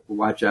to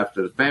watch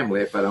after the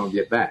family if I don't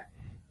get back.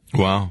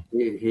 Wow.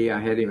 I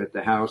had him at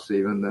the house,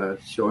 even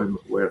show him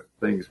where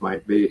things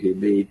might be he'd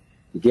need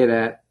to get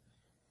at.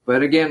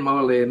 But again,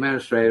 mostly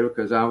administrative,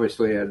 because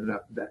obviously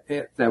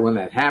that when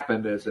that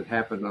happened, as it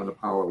happened on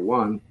Apollo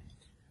 1,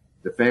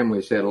 the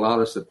families had a lot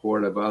of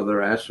support of other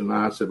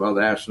astronauts, of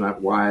other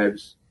astronaut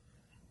wives,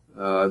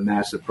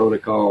 NASA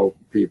protocol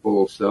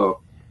people.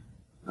 So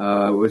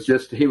it was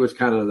just, he was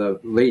kind of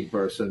the lead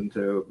person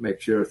to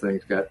make sure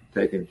things got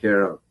taken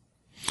care of.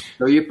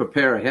 So you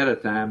prepare ahead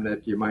of time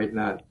that you might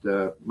not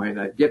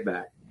get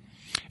back.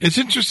 It's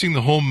interesting,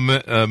 the whole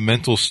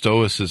mental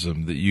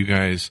stoicism that you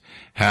guys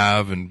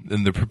have,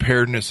 and the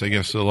preparedness, I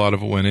guess, a lot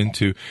of it went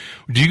into.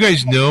 Do you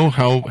guys know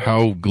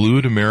how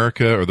glued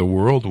America or the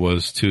world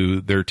was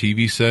to their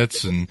TV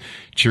sets and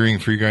cheering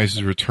for you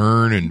guys'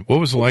 return? And what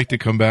was it like to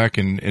come back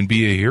and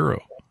be a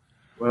hero?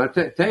 Well, I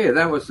tell you,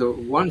 that was the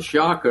one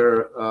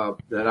shocker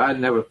that I'd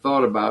never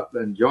thought about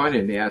in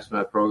joining the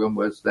astronaut program,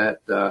 was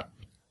that the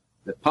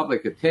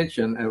public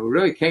attention. And it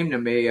really came to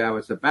me. I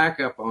was a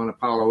backup on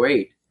Apollo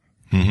 8.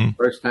 Mm-hmm.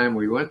 First time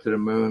we went to the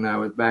moon, I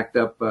was backed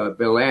up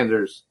Bill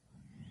Anders,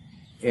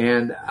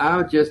 and I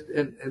was just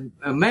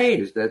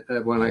amazed that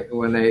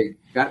when they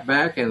got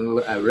back, and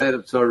I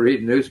started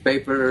reading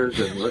newspapers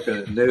and looking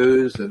at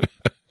news, and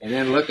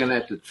then looking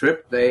at the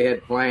trip they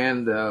had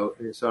planned,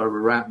 sort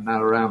of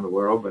not around the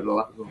world, but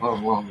a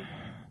long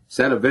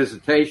set of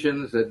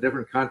visitations at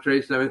different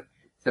countries. And I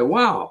said,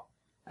 "Wow!"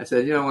 I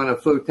said, when I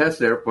flew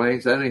test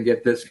airplanes, I didn't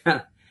get this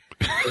kind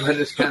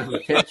of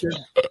attention.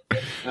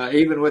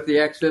 Even with the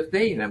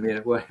X-15, I mean,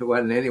 it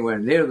wasn't anywhere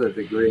near the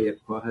degree it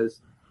was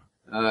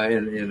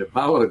in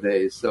Apollo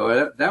days.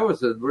 So that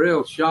was a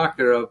real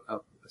shocker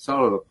of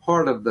sort of a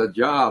part of the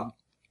job,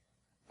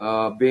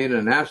 being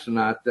an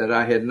astronaut, that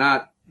I had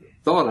not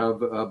thought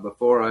of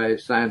before I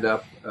signed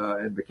up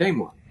and became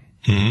one.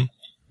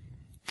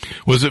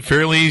 Mm-hmm. Was it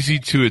fairly easy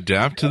to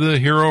adapt to the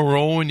hero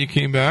role when you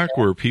came back,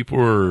 where people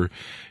were,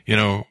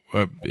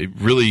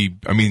 really,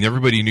 I mean,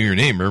 everybody knew your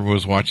name. Everyone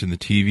was watching the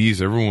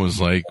TVs. Everyone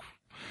was like,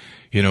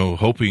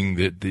 hoping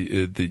that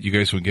that you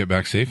guys would get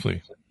back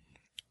safely?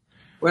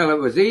 Well, it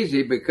was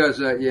easy because,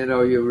 you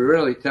were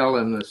really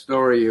telling the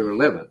story you were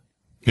living.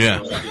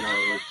 Yeah. So,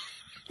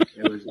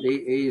 it was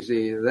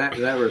easy in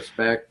that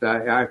respect.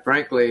 I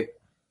frankly,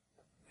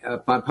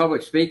 my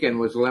public speaking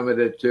was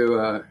limited to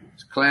a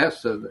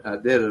class I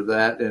did of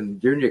that in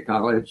junior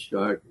college,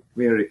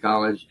 community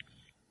college.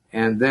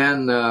 And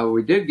then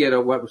we did get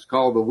what was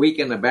called the week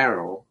in the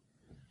barrel,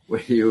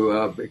 where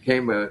you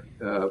became a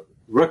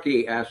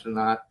rookie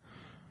astronaut,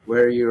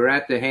 where you were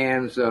at the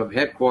hands of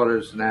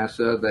headquarters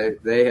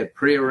NASA. They had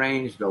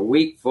prearranged a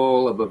week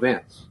full of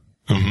events,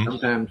 mm-hmm.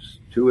 Sometimes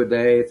 2 a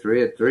day,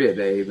 three a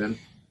day even,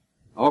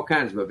 all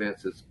kinds of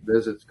events.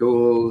 Visit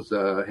schools,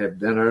 have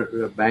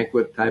dinner,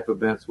 banquet type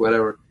events,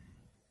 whatever.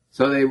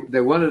 So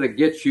they wanted to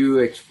get you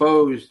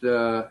exposed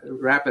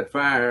rapid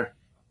fire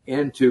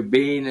into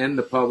being in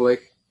the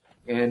public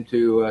and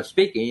to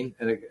speaking.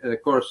 And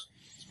of course,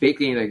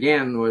 speaking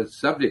again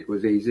subject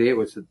was easy. It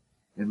was,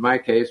 in my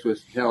case,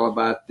 was to tell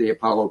about the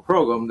Apollo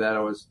program that I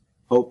was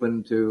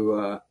hoping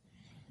to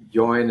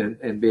join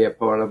and be a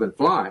part of and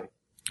fly.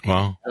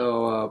 Wow.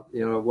 So,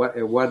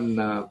 it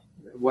wasn't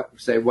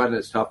wasn't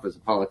as tough as a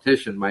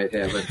politician might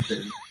have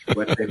and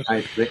what they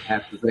might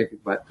have to think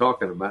about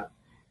talking about.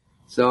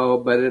 So,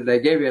 but they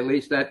gave you at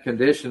least that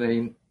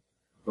conditioning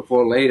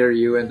before later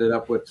you ended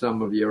up with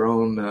some of your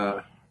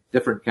own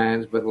different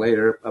kinds, but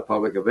later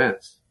public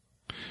events.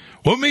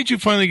 What made you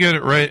finally get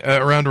it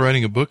around to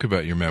writing a book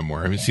about your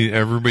memoir? I mean, see,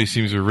 everybody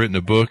seems to have written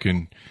a book,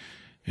 and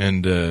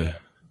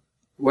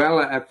well,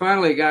 I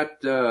finally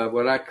got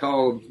what I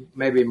called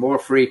maybe more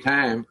free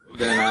time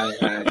than I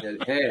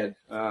had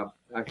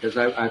because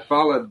I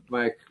followed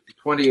my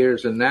 20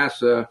 years in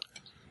NASA.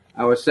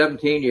 I was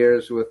 17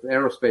 years with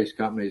aerospace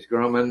companies,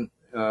 Grumman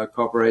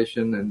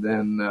Corporation, and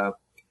then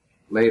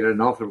later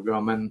Northrop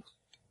Grumman.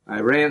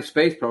 I ran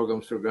space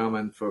programs for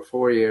Grumman for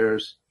 4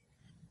 years.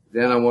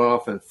 Then I went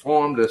off and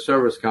formed a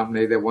service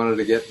company that wanted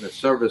to get in the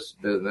service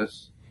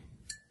business.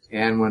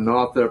 And when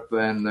Northrop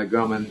and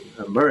Grumman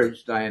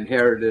merged, I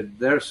inherited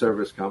their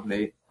service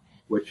company,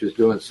 which was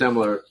doing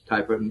similar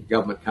type of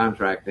government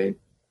contracting.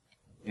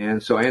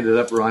 And so I ended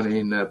up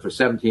running for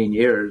 17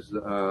 years,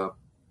 during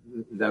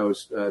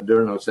those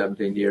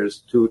 17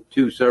 years,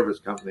 two service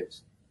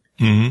companies.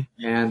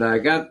 Mm-hmm. And I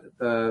got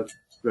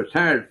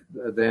retired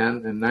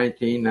then in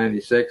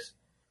 1996.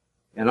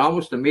 And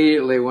almost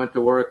immediately went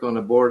to work on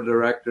the board of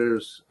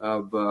directors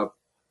of to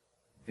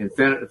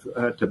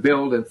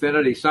build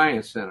Infinity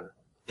Science Center.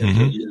 It's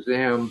a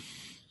museum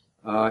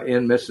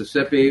in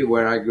Mississippi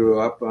where I grew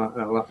up,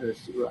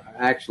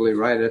 actually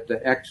right at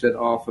the exit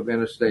off of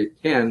Interstate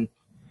 10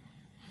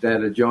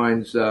 that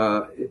adjoins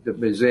the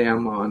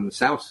museum on the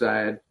south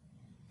side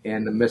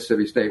and the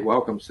Mississippi State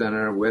Welcome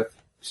Center with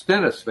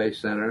Stennis Space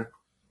Center,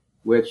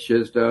 which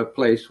is the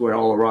place where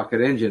all the rocket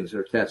engines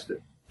are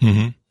tested.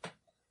 Mm-hmm.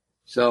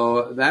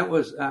 So that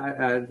was,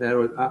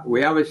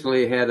 we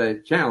obviously had a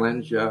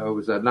challenge. It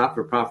was a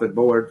not-for-profit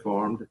board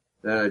formed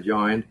that I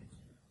joined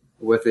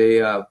with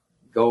the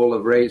goal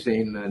of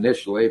raising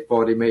initially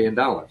 $40 million.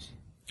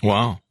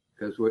 Wow.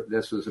 Because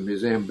this was a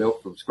museum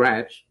built from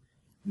scratch.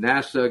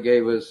 NASA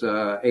gave us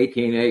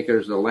 18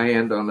 acres of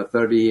land on a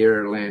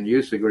 30-year land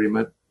use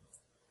agreement.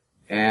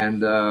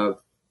 And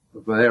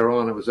from there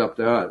on, it was up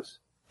to us.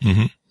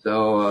 Mm-hmm.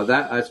 So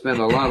that I spent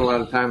a lot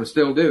of time, and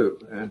still do,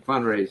 in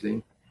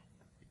fundraising.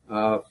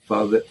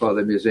 For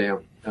the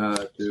museum,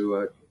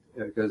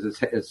 because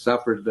it's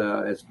suffered,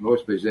 as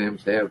most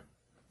museums have,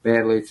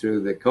 badly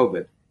through the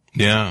COVID.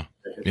 Yeah.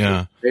 It's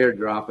a fair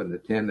drop in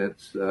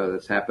attendance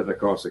that's happened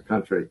across the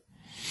country.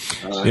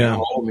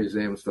 All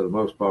museums, for the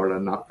most part, are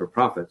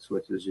not-for-profits,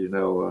 which is,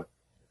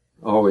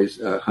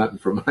 always hunting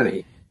for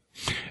money.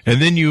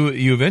 And then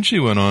you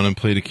eventually went on and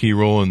played a key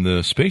role in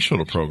the space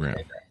shuttle program.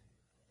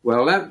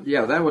 Well,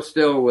 that was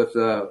still with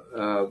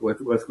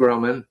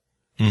Grumman.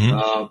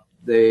 Mm-hmm.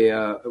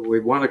 We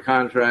won a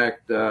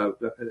contract.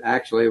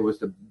 Actually, it was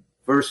the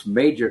first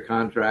major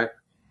contract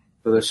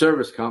for the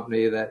service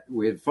company that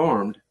we had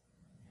formed.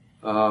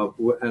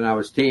 And I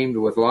was teamed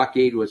with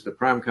Lockheed, was the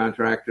prime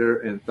contractor,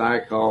 and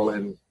Thiokol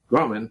and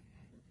Grumman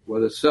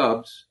were the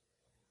subs.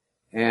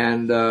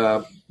 And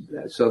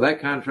so that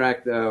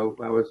contract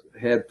I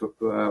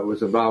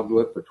was involved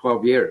with for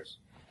 12 years.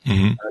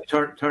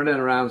 Mm-hmm. Turning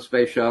around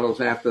space shuttles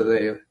after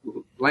they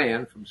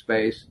land from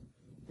space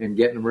and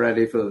getting them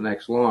ready for the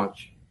next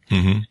launch.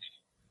 Mm-hmm.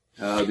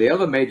 The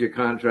other major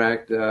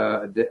contract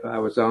I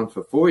was on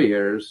for 4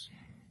 years,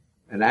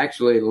 and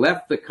actually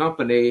left the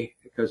company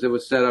because it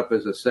was set up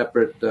as a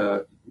separate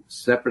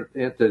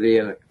entity,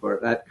 and for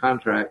that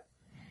contract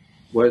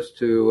was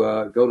to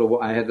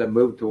I had to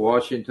move to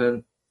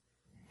Washington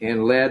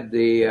and led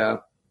the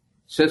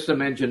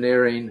system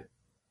engineering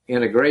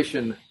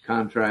integration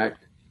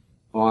contract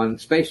on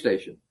Space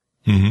Station.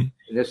 Mm-hmm.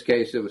 In this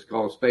case, it was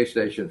called Space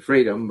Station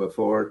Freedom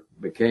before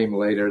it became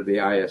later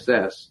the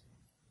ISS.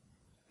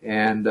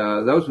 And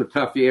those were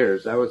tough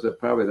years. That was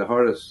probably the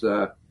hardest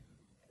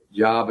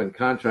job and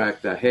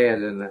contract I had,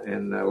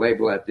 and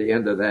label at the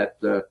end of that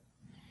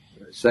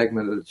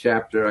segment of the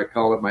chapter, I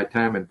call it my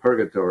time in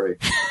purgatory.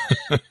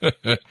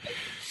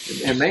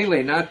 And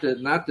mainly not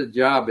the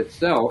job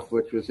itself,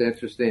 which was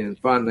interesting and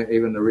fun,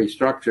 even the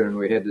restructuring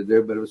we had to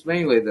do, but it was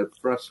mainly the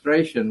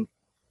frustration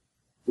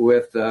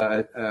with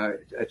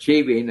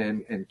achieving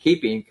and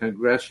keeping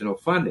congressional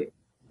funding.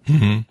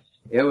 Mm-hmm.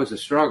 It was a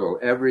struggle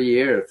every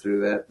year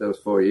through those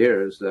 4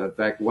 years. In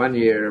fact, one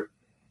year,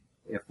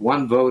 if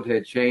one vote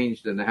had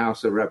changed in the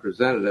House of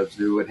Representatives,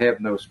 we would have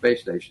no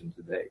space station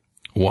today.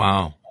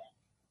 Wow.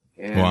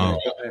 And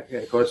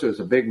of course, it was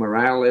a big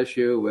morale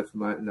issue with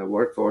the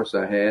workforce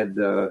I had,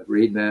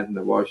 reading that in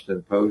the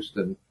Washington Post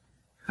and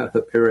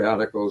the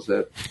periodicals.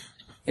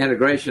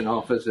 Integration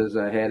offices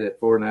I had at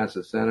 4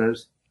 NASA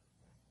centers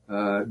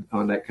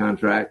on that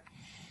contract.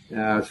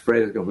 I was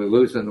afraid I was going to be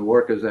losing the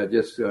workers. I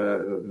just,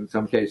 in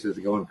some cases,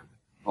 going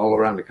all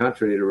around the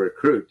country to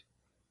recruit.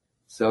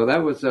 So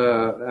that was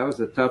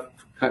a tough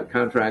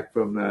contract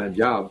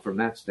job from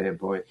that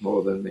standpoint,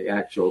 more than the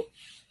actual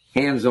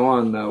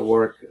hands-on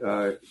work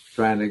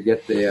trying to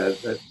get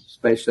the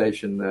space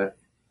station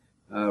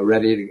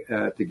ready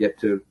to get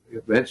to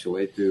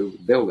eventually to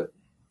build it.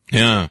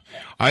 Yeah.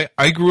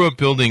 I grew up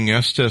building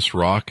Estes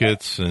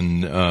rockets,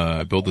 and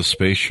I built a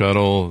space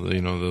shuttle,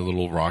 the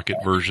little rocket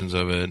versions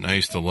of it. And I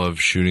used to love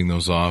shooting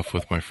those off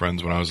with my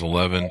friends when I was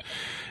 11.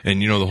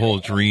 And, the whole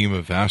dream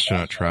of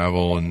astronaut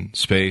travel and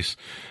space.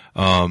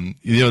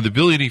 The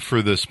ability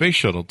for the space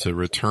shuttle to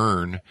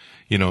return,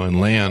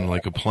 and land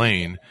like a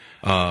plane,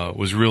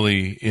 was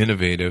really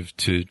innovative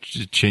to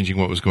changing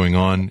what was going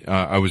on.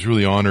 I was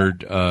really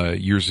honored,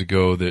 years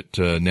ago that,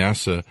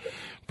 NASA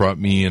brought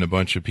me and a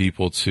bunch of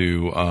people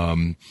to,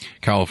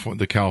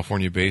 the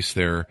California base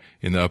there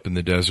up in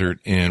the desert,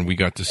 and we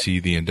got to see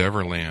the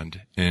Endeavour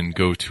land and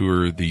go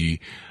tour the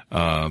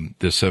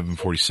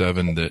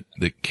 747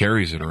 that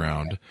carries it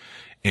around.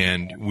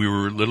 And we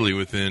were literally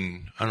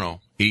within,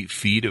 8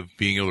 feet of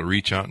being able to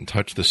reach out and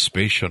touch the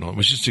space shuttle. It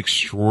was just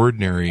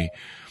extraordinary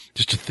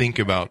just to think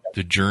about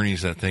the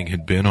journeys that thing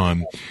had been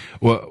on.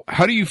 Well,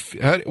 what do you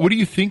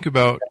think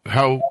about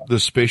how the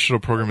space shuttle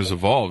program has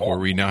evolved, where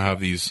we now have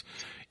these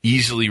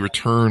easily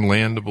return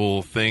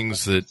landable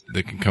things that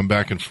can come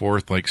back and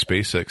forth like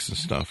SpaceX and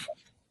stuff?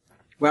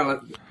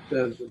 Well,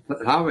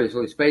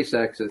 obviously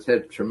SpaceX has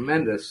had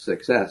tremendous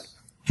success.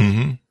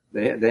 Mm-hmm.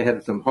 They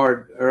had some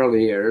hard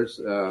early years,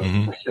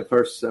 the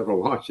first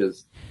several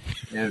launches.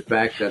 And in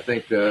fact, I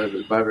think they're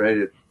about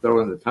ready to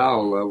throw in the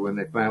towel when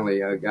they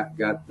finally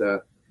got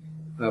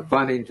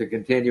funding to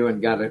continue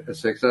and got a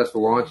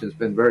successful launch. It's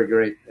been very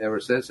great ever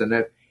since. And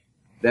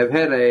they've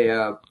had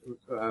a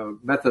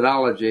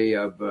methodology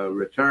of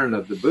return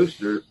of the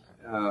booster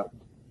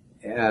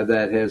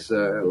that has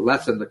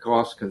lessened the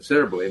cost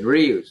considerably, and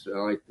reuse.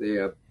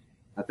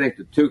 I think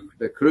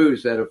the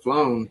crews that have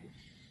flown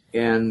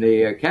in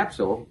the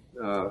capsule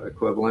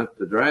equivalent,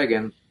 the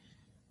Dragon,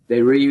 they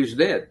reused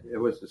it. It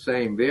was the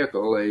same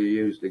vehicle they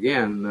used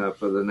again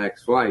for the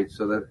next flight.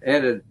 So that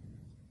added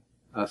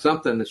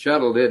something the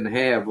shuttle didn't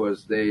have,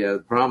 was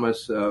the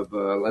promise of,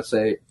 let's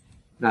say,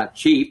 not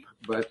cheap,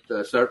 but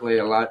certainly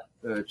a lot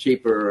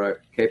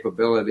cheaper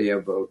capability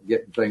of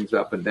getting things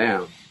up and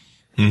down.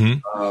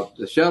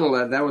 Mm-hmm. The shuttle,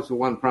 that was the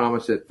one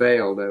promise that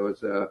failed. It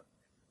was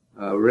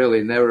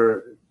really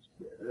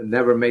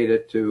never made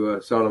it to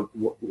sort of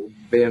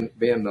being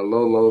the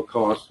low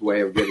cost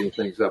way of getting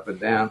things up and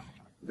down.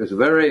 It was a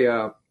very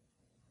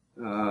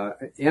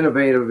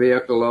innovative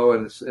vehicle, though,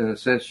 in a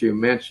sense you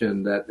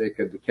mentioned that they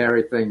could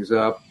carry things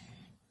up.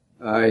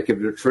 It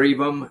could retrieve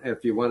them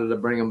if you wanted to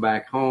bring them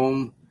back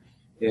home.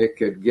 It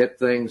could get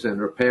things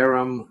and repair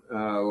them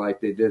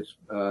like they did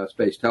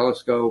Space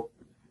Telescope.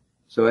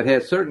 So it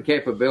has certain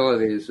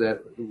capabilities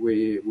that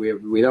we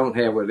don't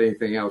have with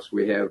anything else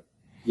we have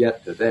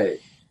yet today.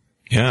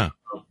 Yeah.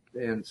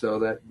 And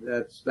so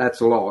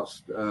that's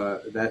lost,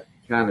 that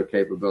kind of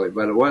capability.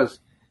 But it was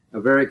a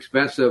very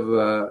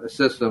expensive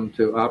system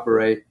to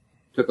operate,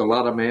 took a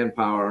lot of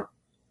manpower,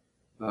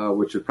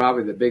 which is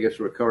probably the biggest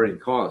recurring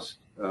cost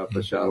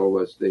for shuttle,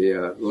 was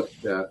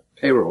the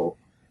payroll,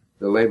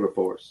 the labor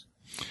force.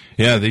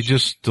 Yeah, they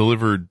just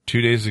delivered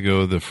 2 days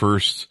ago the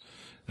first,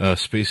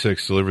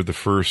 SpaceX delivered the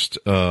first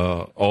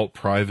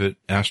alt-private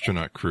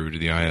astronaut crew to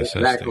the ISS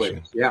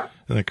station. Yeah.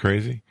 Isn't that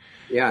crazy?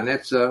 Yeah, and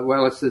it's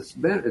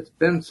it's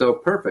been so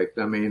perfect.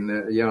 I mean,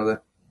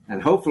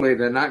 and hopefully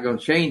they're not going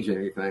to change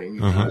anything.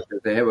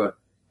 They have a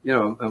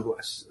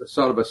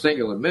sort of a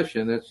singular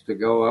mission. It's to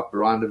go up,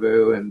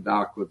 rendezvous, and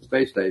dock with the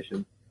space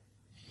station,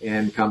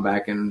 and come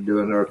back and do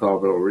an Earth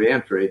orbital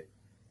reentry.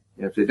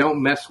 And if they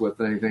don't mess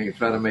with anything and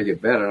try to make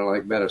it better,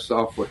 like better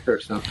software or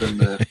something,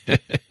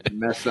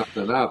 mess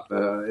something up,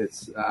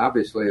 it's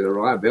obviously the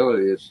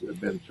reliability has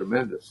been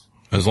tremendous.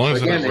 As long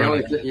as again,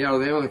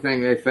 the only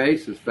thing they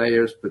face is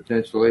failures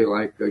potentially,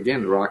 like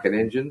again, the rocket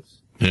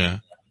engines. Yeah.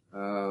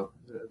 The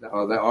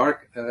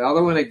arc. The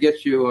other one that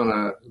gets you on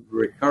a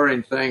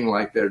recurring thing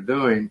like they're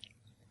doing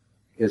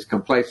is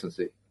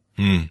complacency.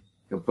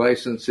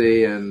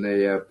 Complacency and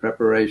the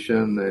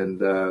preparation and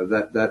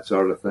that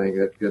sort of thing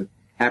that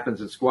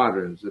happens in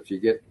squadrons. If you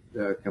get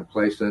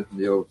complacent,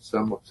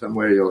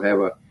 somewhere you'll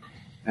have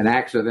an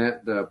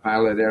accident,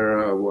 pilot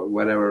error, or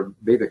whatever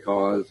be the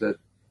cause, that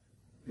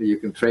you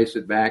can trace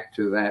it back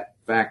to that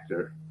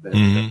factor.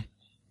 And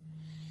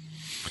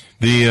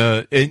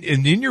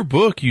in your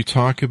book, you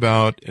talk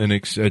about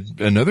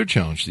another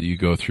challenge that you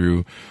go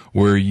through,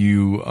 where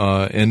you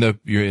end up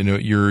ferrying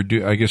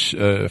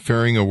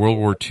a World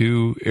War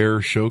II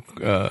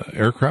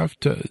aircraft.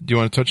 Do you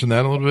want to touch on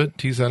that a little bit?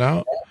 Tease that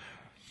out.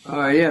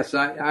 Yes,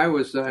 I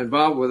was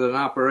involved with an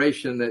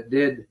operation that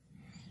did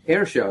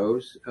air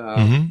shows,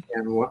 and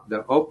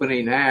the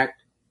opening act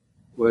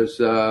was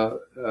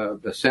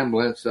the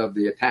semblance of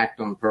the attack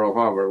on Pearl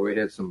Harbor. We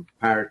had some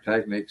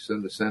pyrotechnics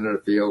in the center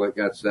of the field that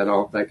got set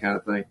off, that kind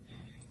of thing,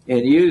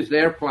 and used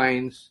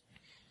airplanes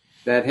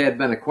that had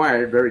been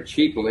acquired very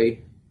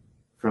cheaply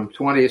from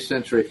 20th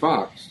Century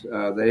Fox.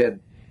 They had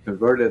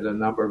converted a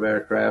number of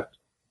aircraft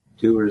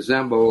to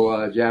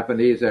resemble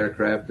Japanese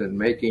aircraft and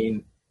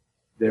making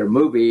their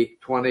movie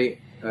Toro,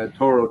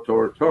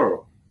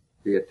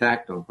 the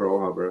attack on Pearl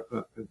Harbor.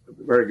 A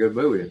very good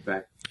movie, in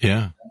fact.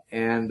 Yeah.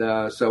 And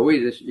so we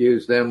just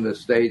used them to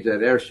stage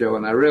that air show.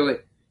 And I really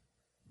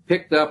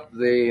picked up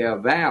the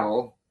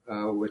Val,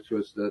 which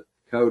was the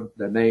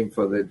name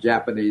for the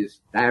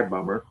Japanese dive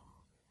bomber,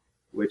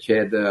 which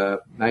had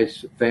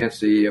nice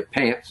fancy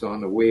pants on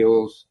the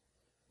wheels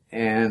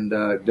and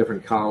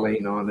different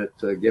cowling on it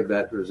to give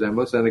that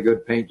resemblance, and a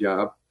good paint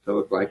job. to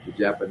look like the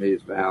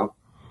Japanese valve.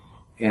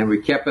 And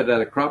we kept it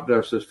at a crop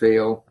duster's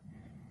field.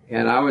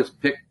 And I always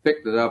picked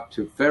it up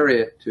to ferry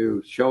it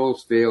to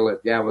Shoals Field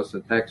at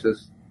Galveston,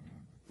 Texas,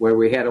 where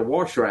we had a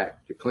wash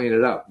rack to clean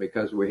it up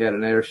because we had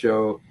an air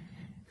show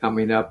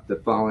coming up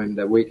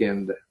the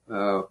weekend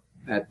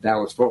at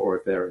Dallas-Fort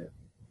Worth area.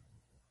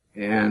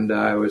 And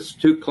I was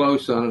too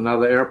close on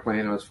another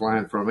airplane I was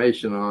flying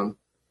formation on.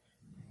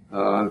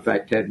 In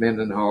fact, Ted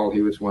Mendenhall,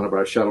 he was one of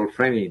our shuttle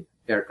training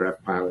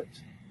aircraft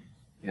pilots.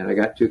 And I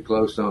got too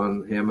close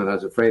on him, and I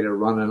was afraid of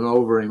running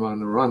over him on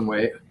the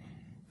runway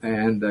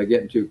and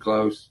getting too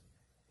close.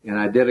 And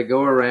I did a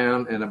go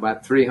around, and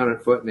about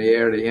 300 foot in the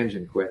air, the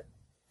engine quit.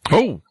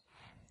 Oh!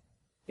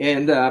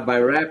 And by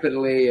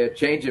rapidly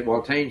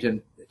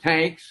changing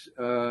tanks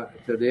to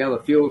the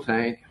other fuel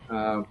tank,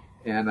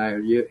 and I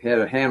had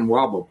a hand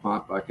wobble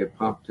pump I could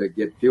pump to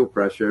get fuel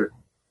pressure.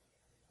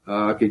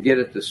 I could get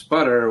it to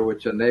sputter,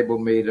 which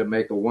enabled me to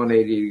make a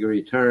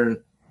 180-degree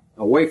turn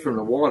away from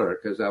the water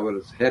because I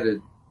was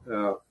headed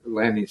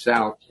landing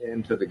south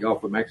into the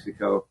Gulf of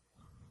Mexico.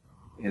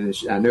 And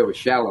I knew it was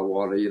shallow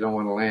water. You don't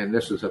want to land.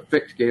 This was a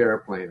fixed gear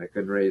airplane. I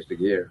couldn't raise the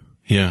gear.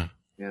 Yeah.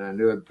 And I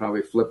knew it'd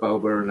probably flip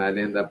over and I'd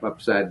end up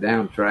upside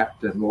down,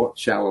 trapped in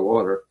shallow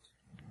water.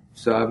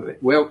 So I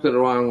wilted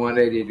around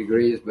 180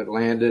 degrees, but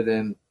landed,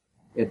 and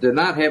it did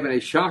not have any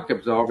shock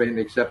absorbing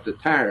except the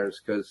tires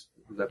because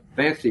the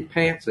fancy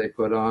pants they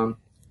put on,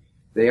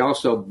 they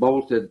also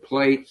bolted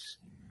plates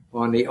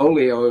on the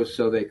oleos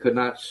so they could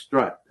not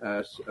strut.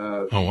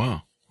 Oh,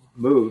 wow.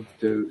 Move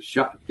to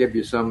give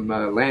you some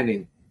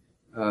landing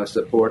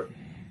support.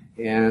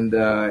 And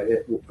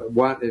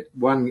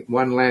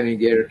one landing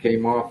gear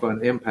came off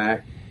on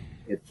impact.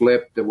 It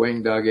flipped, the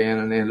wing dug in,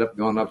 and ended up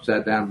going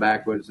upside down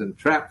backwards and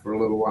trapped for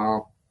a little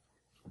while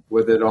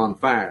with it on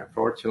fire.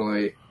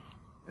 Fortunately,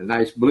 a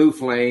nice blue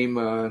flame,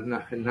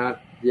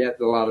 not yet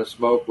a lot of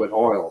smoke with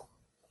oil,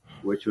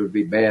 which would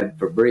be bad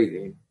for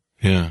breathing.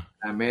 Yeah.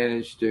 I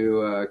managed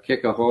to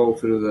kick a hole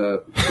through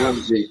the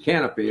flimsy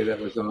canopy that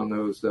was on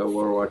those World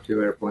War II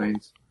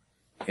airplanes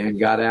and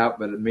got out.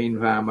 But in the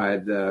meantime,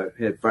 I'd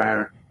had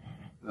fire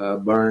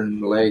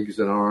burn legs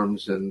and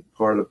arms and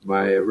part of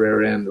my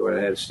rear end where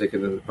I had to stick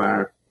it in the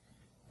fire.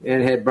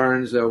 And had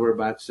burns over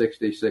about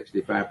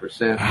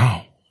 65%.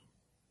 Wow.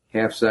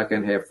 Half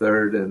second, half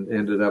third, and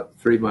ended up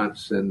 3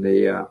 months in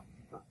the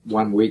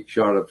 1 week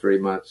short of 3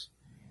 months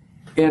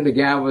in the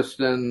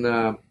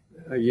Galveston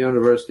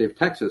University of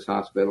Texas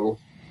hospital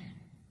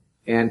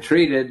and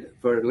treated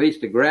for at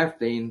least a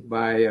grafting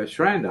by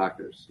Shrine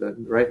doctors.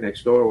 Right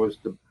next door was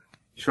the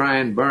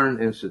Shrine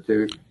Burn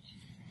Institute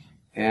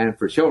and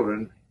for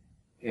children.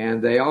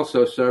 And they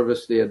also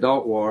serviced the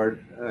adult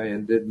ward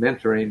and did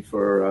mentoring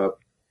for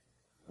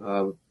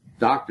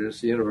doctors,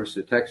 the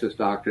University of Texas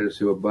doctors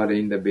who were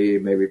budding to be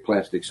maybe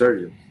plastic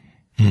surgeons.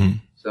 Mm-hmm.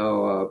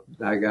 So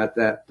I got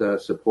that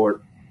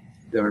support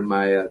during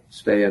my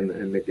stay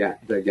in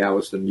the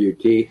Galveston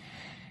UT.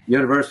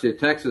 University of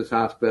Texas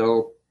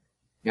Hospital,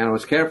 and I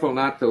was careful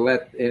not to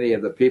let any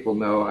of the people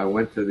know I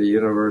went to the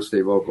University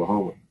of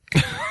Oklahoma.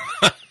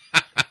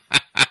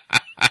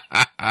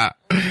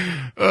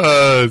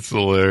 That's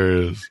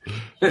hilarious.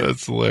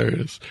 That's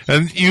hilarious.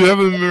 And you have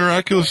a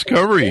miraculous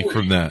recovery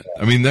from that.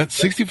 I mean, that's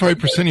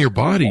 65% of your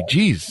body.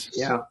 Jeez.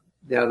 Yeah,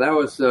 that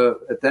was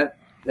at that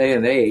day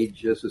and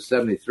age. This was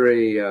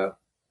 73.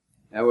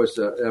 That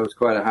was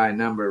quite a high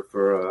number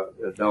for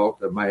an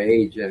adult of my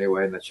age,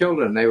 anyway. And the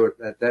children, they were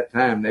at that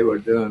time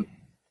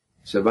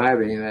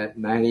surviving at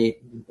a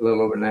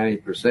little over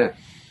 90%.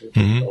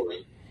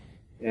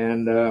 Mm-hmm.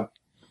 And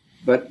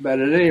but at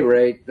any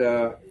rate,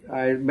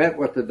 I met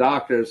with the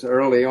doctors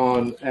early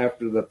on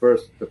after the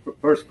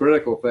first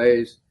critical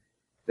phase.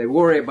 They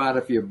worry about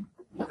if you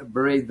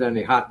breathed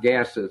any hot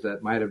gases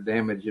that might have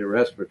damaged your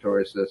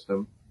respiratory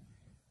system,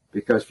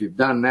 because if you've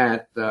done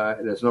that,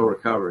 there's no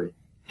recovery.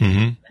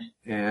 Mm-hmm.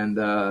 And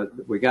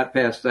we got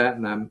past that,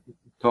 and I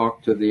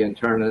talked to the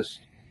internist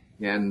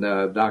and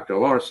Dr.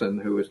 Larson,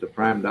 who was the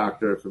prime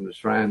doctor from the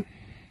Shrine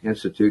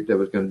Institute that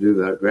was going to do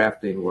the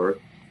grafting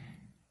work,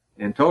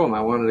 and told him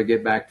I wanted to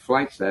get back to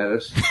flight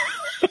status.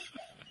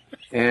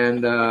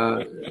 And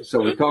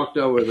so we talked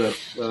over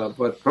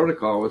what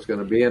protocol was going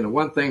to be. And the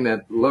one thing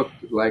that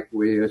looked like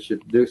we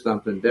should do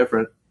something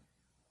different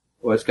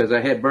was because I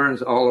had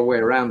burns all the way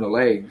around the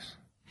legs.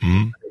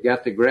 Mm-hmm. I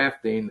got the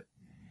grafting.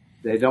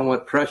 They don't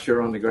want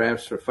pressure on the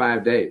grafts for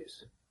 5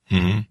 days.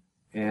 Mm-hmm.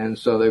 And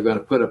so they're going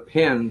to put a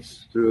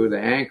pins through the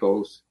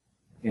ankles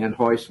and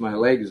hoist my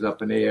legs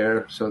up in the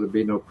air so there'd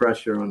be no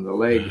pressure on the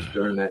legs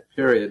during that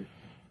period.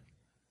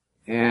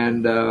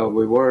 And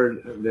we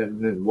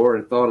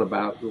thought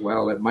about,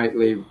 well, it might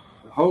leave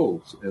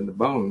holes in the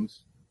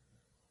bones,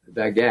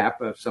 that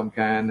gap of some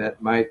kind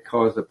that might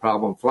cause the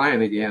problem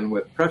flying again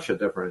with pressure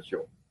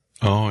differential.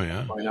 Oh,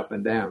 yeah. Going up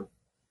and down.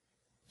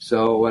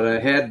 So what I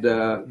had,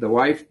 the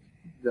wife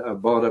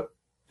bought a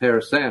pair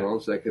of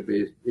sandals that could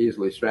be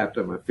easily strapped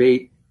on my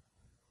feet,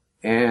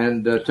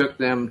 and took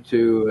them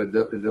to,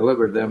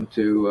 delivered them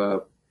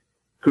to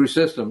Crew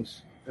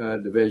Systems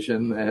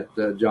Division at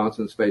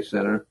Johnson Space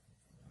Center.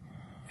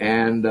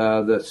 And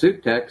the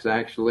suit techs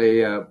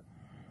actually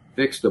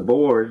fixed a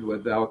board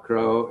with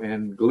Velcro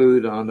and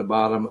glued on the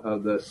bottom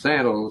of the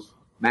sandals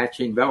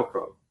matching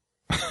Velcro.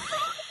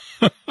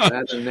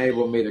 That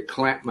enabled me to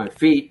clamp my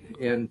feet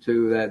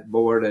into that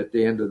board at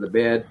the end of the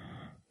bed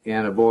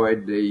and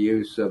avoid the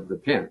use of the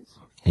pins.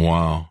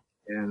 Wow.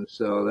 And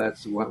so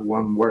that's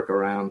one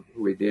workaround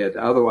we did.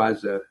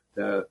 Otherwise,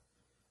 the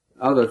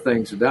other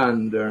things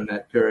done during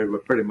that period were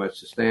pretty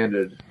much the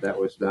standard that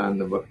was done.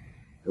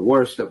 The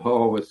worst of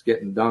all was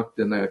getting dunked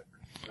in a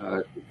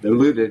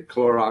diluted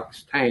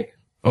Clorox tank,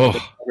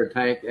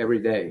 tank every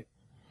day.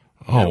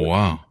 Oh,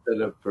 wow.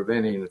 Instead of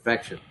preventing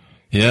infection.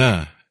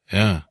 Yeah,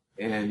 yeah.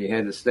 And you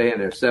had to stay in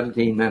there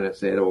 17 minutes.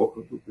 They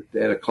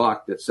had a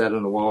clock that set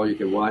on the wall. You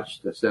could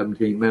watch the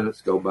 17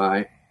 minutes go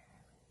by.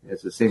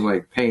 As it seemed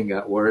like pain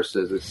got worse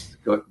as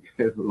the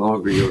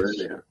longer you were in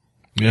there.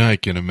 Yeah, I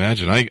can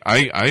imagine.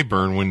 I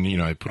burn when,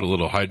 I put a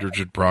little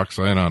hydrogen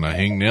peroxide on a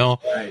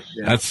hangnail. Right,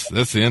 yeah.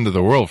 That's the end of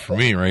the world for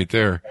me right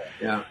there.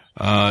 Yeah.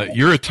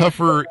 You're a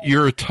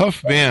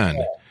tough man.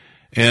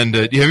 And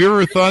have you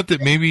ever thought that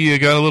maybe you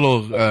got a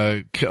little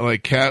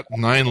like Cat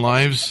 9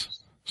 Lives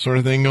sort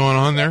of thing going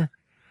on there?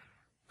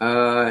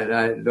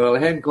 I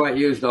hadn't quite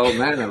used all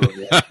 9 of them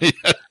yet.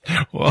 Yeah.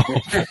 Well,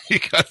 you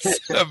got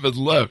 7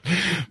 left,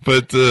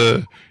 but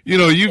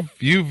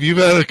you've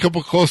had a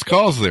couple close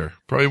calls there,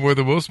 probably more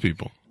than most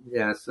people.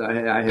 Yes,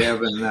 I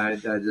have, and I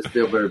just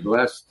feel very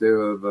blessed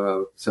to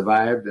have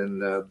survived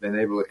and been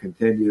able to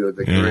continue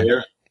the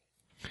career,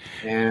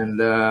 and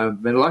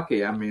been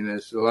lucky. I mean,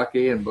 it's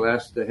lucky and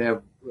blessed to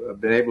have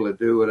been able to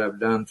do what I've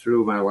done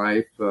through my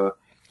life. Like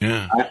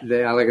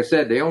I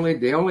said, the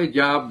only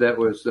job that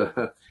was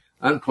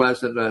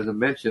unpleasant, as I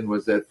mentioned,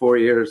 was that 4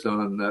 years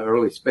on the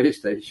early space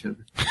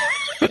station.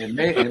 and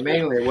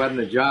mainly it wasn't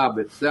the job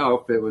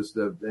itself. It was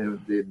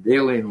the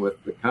dealing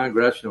with the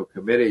congressional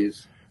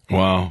committees.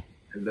 Wow.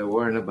 And the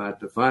worrying about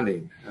the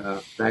funding. In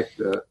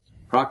fact,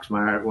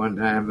 Proxmire at one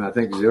time, I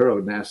think,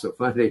 zeroed NASA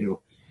funding.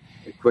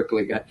 It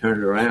quickly got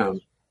turned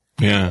around.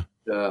 Yeah.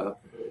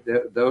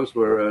 Those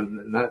were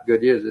not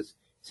good years. It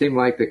seemed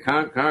like the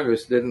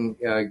Congress didn't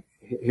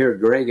hear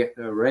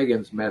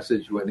Reagan's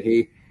message when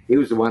he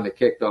was the one that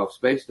kicked off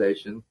space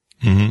station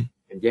and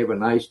gave a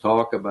nice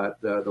talk about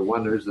the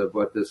wonders of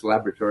what this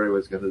laboratory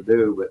was going to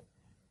do, but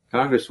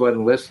Congress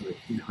wasn't listening.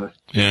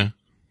 Yeah.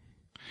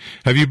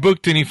 Have you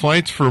booked any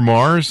flights for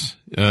Mars?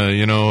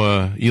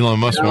 Elon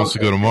Musk wants to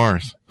go to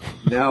Mars.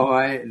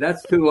 No,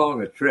 that's too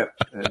long a trip,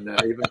 and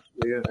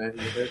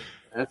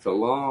that's a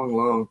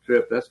long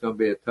trip. That's going to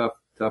be a tough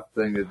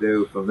thing to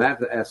do from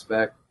that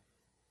aspect.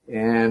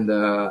 And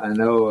I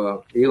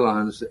know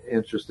Elon's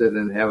interested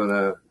in having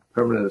a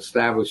permanent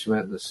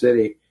establishment in the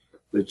city.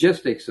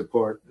 Logistics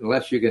support,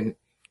 unless you can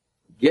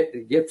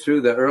get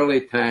through the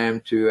early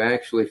time to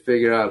actually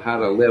figure out how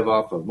to live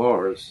off of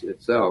Mars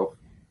itself.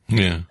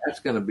 Yeah, that's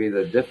going to be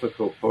the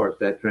difficult part,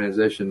 that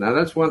transition. Now,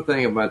 that's one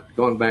thing about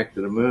going back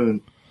to the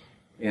moon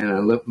and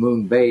a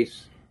moon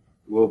base.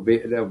 There'll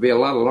be a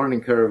lot of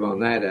learning curve on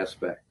that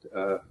aspect.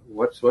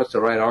 What's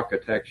the right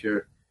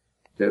architecture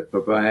to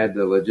provide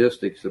the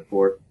logistics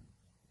support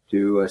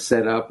to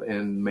set up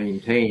and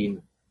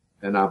maintain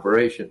an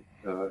operation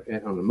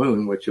on the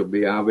moon, which will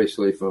be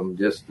obviously from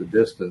just the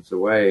distance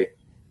away,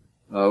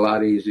 a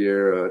lot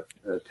easier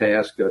a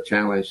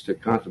challenge to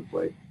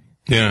contemplate.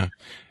 Yeah.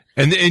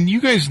 And you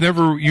guys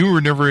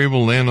were never able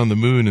to land on the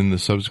moon in the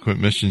subsequent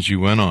missions you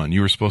went on.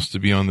 You were supposed to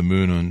be on the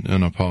moon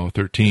on Apollo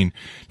 13.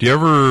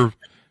 Does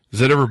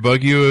that ever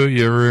bug you?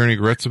 You ever hear any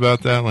regrets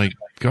about that? Like,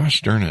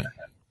 gosh darn it.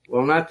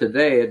 Well, not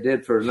today. It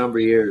did for a number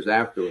of years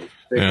afterwards.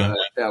 Yeah.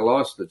 I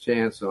lost the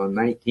chance on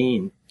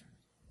 19.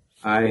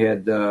 I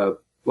had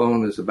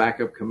flown as a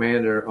backup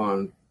commander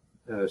on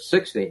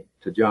 16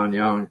 to John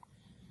Young,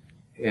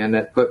 and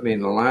that put me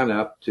in the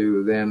lineup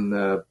to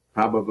then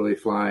probably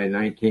fly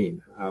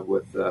 19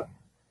 with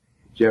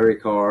Jerry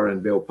Carr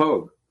and Bill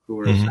Pogue, who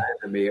were assigned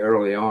to me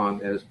early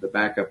on as the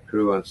backup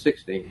crew on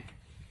 16.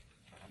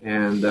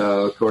 And,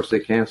 of course, they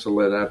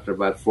canceled it after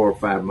about 4 or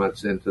 5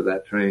 months into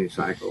that training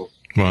cycle.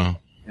 Wow.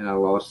 And I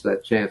lost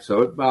that chance.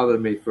 So it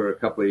bothered me for a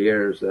couple of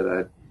years that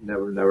I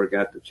never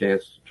got the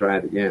chance to try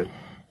it again.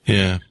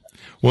 Yeah.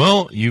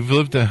 Well, you've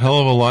lived a hell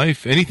of a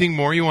life. Anything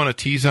more you want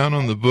to tease out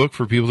on the book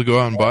for people to go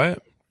out and buy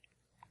it?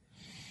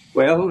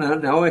 Well,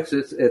 no, it's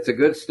a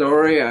good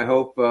story. I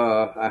hope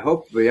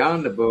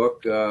beyond the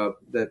book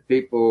that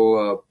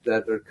people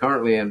that are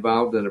currently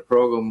involved in the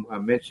program, I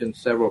mentioned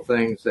several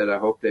things that I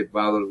hope they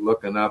bother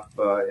looking up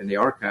in the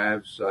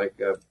archives. Like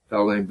a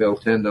fellow named Bill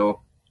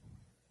Tyndall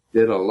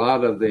did a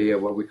lot of the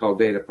what we call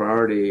data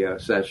priority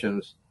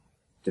sessions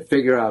to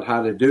figure out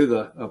how to do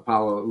the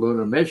Apollo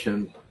lunar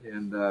mission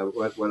and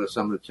what are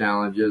some of the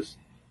challenges.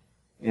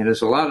 And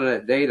there's a lot of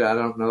that data. I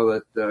don't know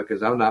that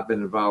because I've not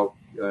been involved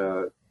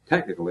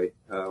technically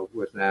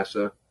with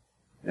NASA.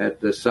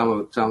 Some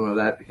of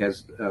that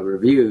has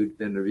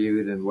been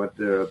reviewed and what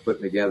they're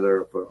putting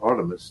together for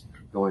Artemis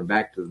going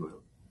back to the moon.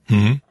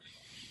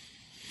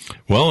 Mm-hmm.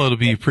 Well, it'll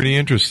be pretty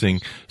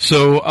interesting.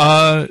 So,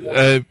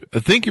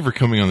 thank you for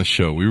coming on the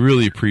show. We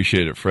really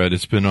appreciate it, Fred.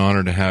 It's been an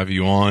honor to have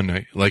you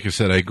on. Like I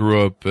said, I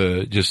grew up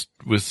just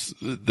with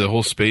the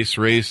whole space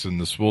race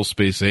and this whole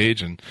space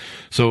age, and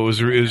so it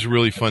was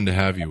really fun to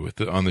have you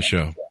on the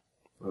show.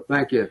 Well,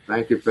 thank you.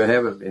 Thank you for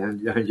having me. I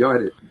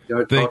enjoyed it.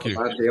 Thank you.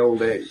 About the old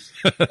days.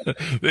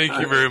 Thank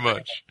you very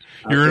much.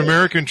 You're an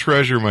American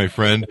treasure, my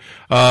friend.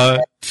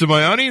 To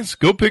my audience,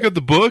 go pick up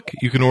the book.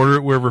 You can order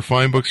it wherever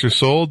fine books are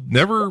sold.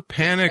 Never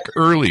panic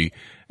early.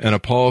 And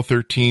Apollo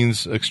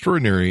 13's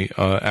extraordinary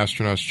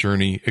astronaut's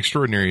journey.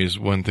 Extraordinary is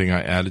one thing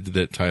I added to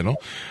that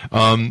title.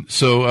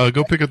 So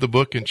go pick up the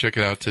book and check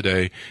it out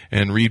today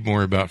and read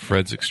more about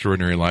Fred's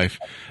extraordinary life.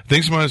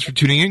 Thanks so much for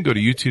tuning in. Go to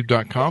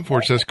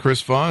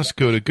youtube.com/Chris Voss.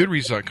 Go to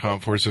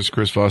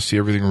goodreads.com/Chris Voss. See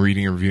everything we're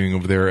reading and reviewing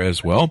over there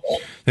as well.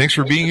 Thanks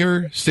for being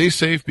here. Stay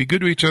safe. Be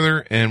good to each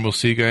other. And we'll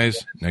see you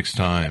guys next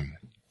time.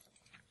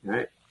 All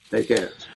right. Take care.